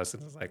comes to us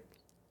and is like,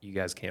 you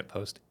guys can't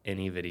post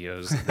any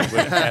videos that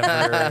would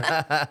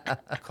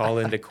ever call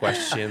into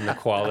question the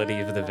quality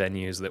of the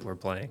venues that we're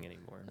playing anymore.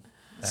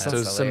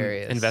 So some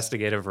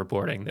investigative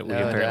reporting that we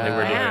apparently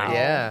were doing.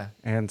 Yeah.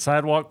 And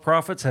Sidewalk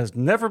Prophets has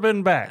never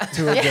been back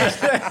to a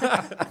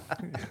guest.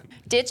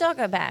 Did y'all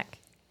go back?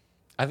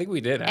 I think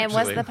we did, actually. And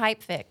was the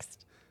pipe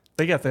fixed?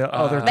 They got the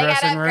other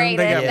dressing room.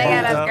 They got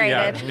bumped up.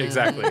 upgraded. Yeah,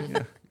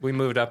 exactly. We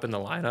moved up in the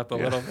lineup a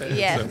little bit.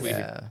 Yes.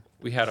 So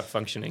we had a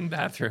functioning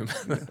bathroom.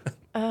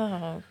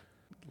 Oh.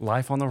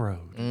 Life on the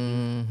road.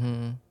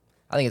 Mm-hmm.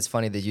 I think it's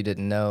funny that you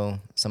didn't know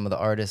some of the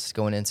artists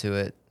going into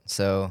it.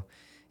 So,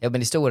 yeah,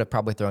 but he still would have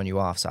probably thrown you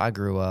off. So I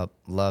grew up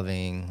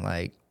loving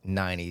like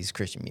 90s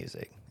Christian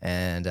music.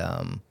 And,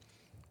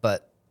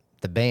 but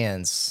the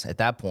bands at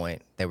that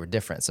point, they were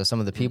different. So some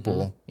of the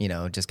people, you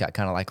know, just got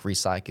kind of like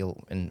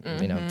recycled and,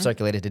 you know,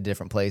 circulated to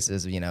different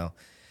places, you know.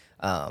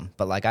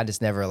 But like, I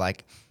just never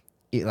like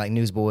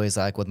Newsboys,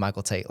 like with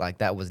Michael Tate, like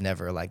that was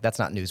never like, that's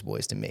not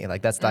Newsboys to me.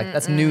 Like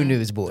that's new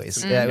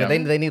Newsboys. Yeah,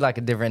 they need like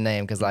a different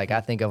name. Cause like,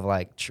 I think of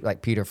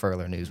like Peter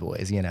Furler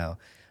Newsboys, you know.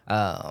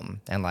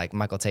 And like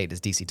Michael Tate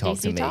is DC Talk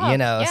to me, you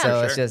know.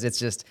 Yeah, so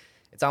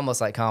it's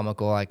almost like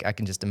comical. Like I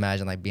can just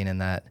imagine like being in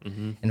that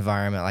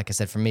environment. Like I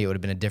said, for me, it would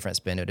have been a different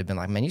spin. It would have been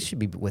like, man, you should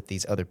be with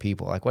these other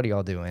people. Like, what are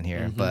y'all doing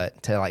here?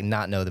 But to like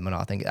not know them at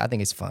all, I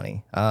think it's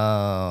funny.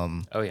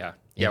 Oh yeah,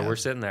 yeah. know. We're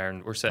sitting there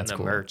and we're setting That's up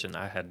cool. merch, and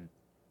I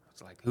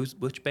was like,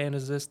 which band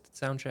is this that's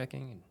sound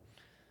checking?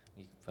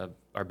 And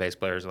our bass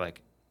player's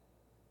like,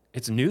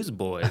 it's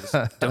Newsboys.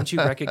 Don't you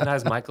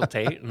recognize Michael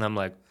Tate? And I'm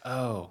like,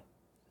 oh.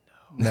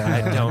 No,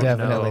 I don't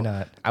definitely know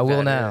not. I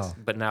will now. is,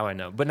 but now I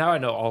know. But now I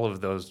know all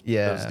of those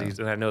dudes,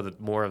 and I know that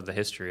more of the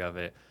history of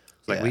it.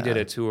 Like we did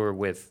a tour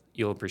with,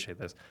 you'll appreciate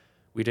this.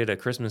 We did a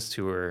Christmas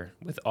tour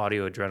with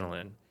Audio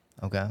Adrenaline.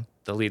 Okay.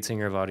 The lead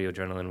singer of Audio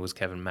Adrenaline was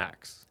Kevin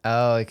Max.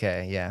 Oh,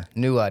 okay. Yeah.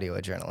 New Audio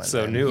Adrenaline.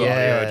 So then. new Audio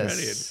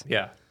Yes. Adrenaline.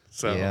 Yeah.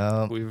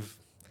 So we've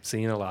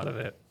seen a lot of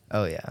it.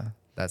 Oh yeah,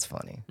 that's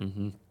funny.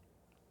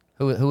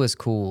 Who was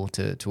cool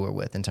to tour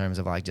with in terms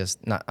of like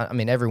just not? I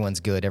mean,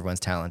 everyone's good, everyone's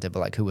talented, but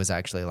like who was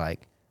actually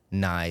like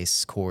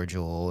nice,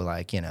 cordial,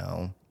 like, you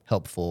know,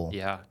 helpful.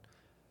 Yeah.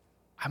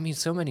 I mean,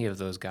 so many of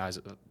those guys.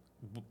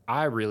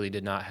 I really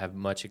did not have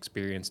much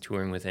experience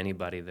touring with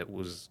anybody that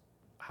was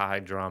high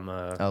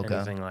drama,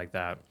 anything like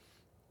that.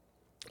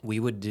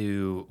 We would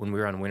do, when we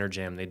were on Winter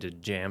Jam, they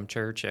did Jam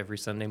Church every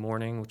Sunday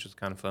morning, which was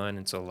kind of fun.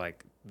 And so,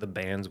 like, the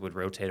bands would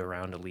rotate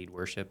around to lead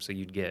worship. So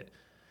you'd get,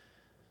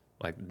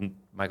 like,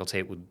 Michael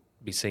Tate would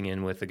be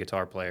singing with the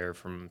guitar player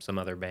from some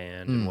other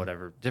band and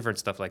whatever, different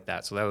stuff like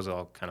that. So that was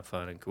all kind of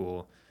fun and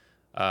cool.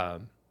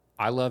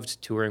 I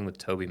loved touring with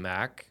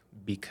TobyMac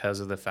because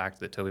of the fact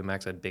that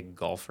TobyMac's a big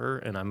golfer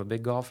and I'm a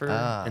big golfer.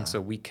 And so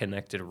we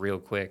connected real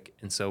quick.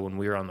 And so when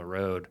we were on the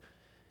road,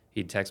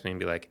 he'd text me and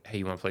be like, hey,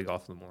 you want to play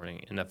golf in the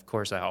morning? And of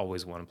course, I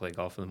always want to play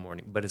golf in the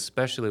morning, but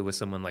especially with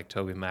someone like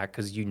TobyMac,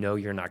 because you know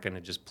you're not going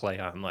to just play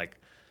on like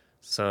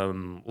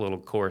some little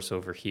course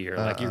over here.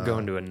 Like you're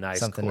going to a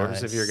nice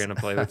course if you're going to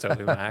play with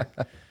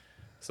TobyMac.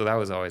 So that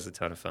was always a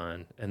ton of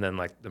fun. And then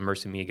like the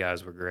Mercy Me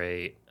guys were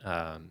great.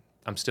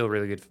 I'm still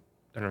really good.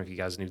 I don't know if you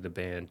guys knew the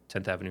band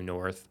 10th Avenue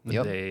North,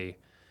 but they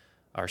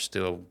are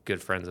still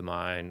good friends of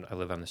mine. I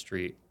live on the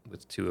street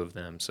with two of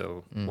them.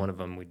 So one of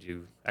them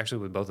actually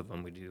with both of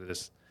them, we do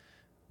this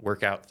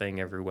workout thing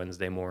every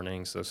Wednesday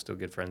morning. So still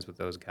good friends with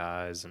those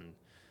guys and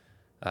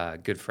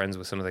good friends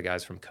with some of the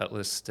guys from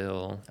Cutlass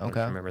still. I don't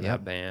know if you remember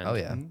that band. Oh,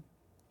 yeah.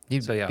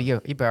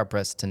 You'd be hard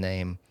pressed to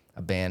name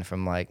a band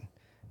from like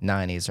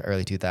 90s or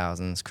early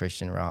 2000s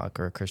Christian rock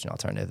or Christian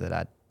alternative that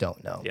I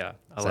don't know. Yeah,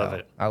 I love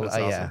it.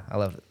 Yeah, I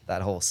love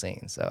that whole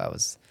scene. So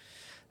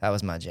that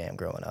was my jam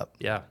growing up.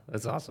 Yeah,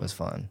 that's awesome. It was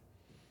fun.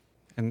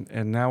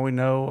 And now we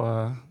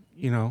know,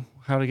 you know,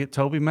 how to get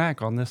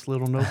TobyMac on this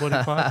little nobody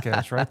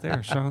podcast right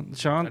there. Shaun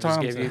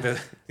Tomczak. Gave you the,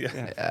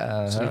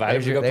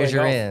 There's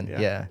your in.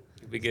 Yeah.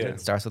 It'll be good.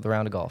 It starts with a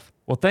round of golf.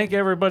 Well, thank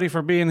everybody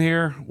for being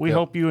here. We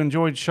hope you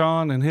enjoyed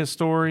Shaun and his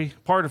story,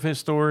 part of his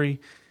story.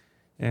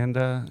 And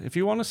if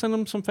you want to send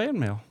him some fan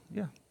mail,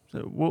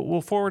 so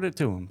we'll forward it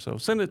to him. So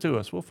send it to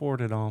us. We'll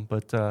forward it on.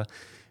 But,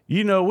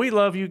 you know, we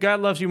love you. God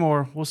loves you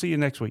more. We'll see you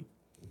next week.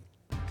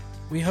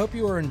 We hope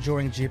you are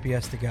enjoying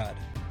GPS to God.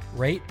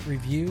 Rate,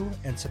 review,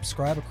 and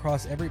subscribe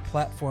across every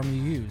platform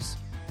you use.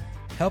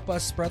 Help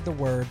us spread the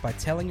word by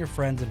telling your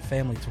friends and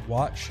family to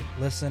watch,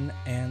 listen,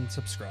 and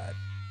subscribe.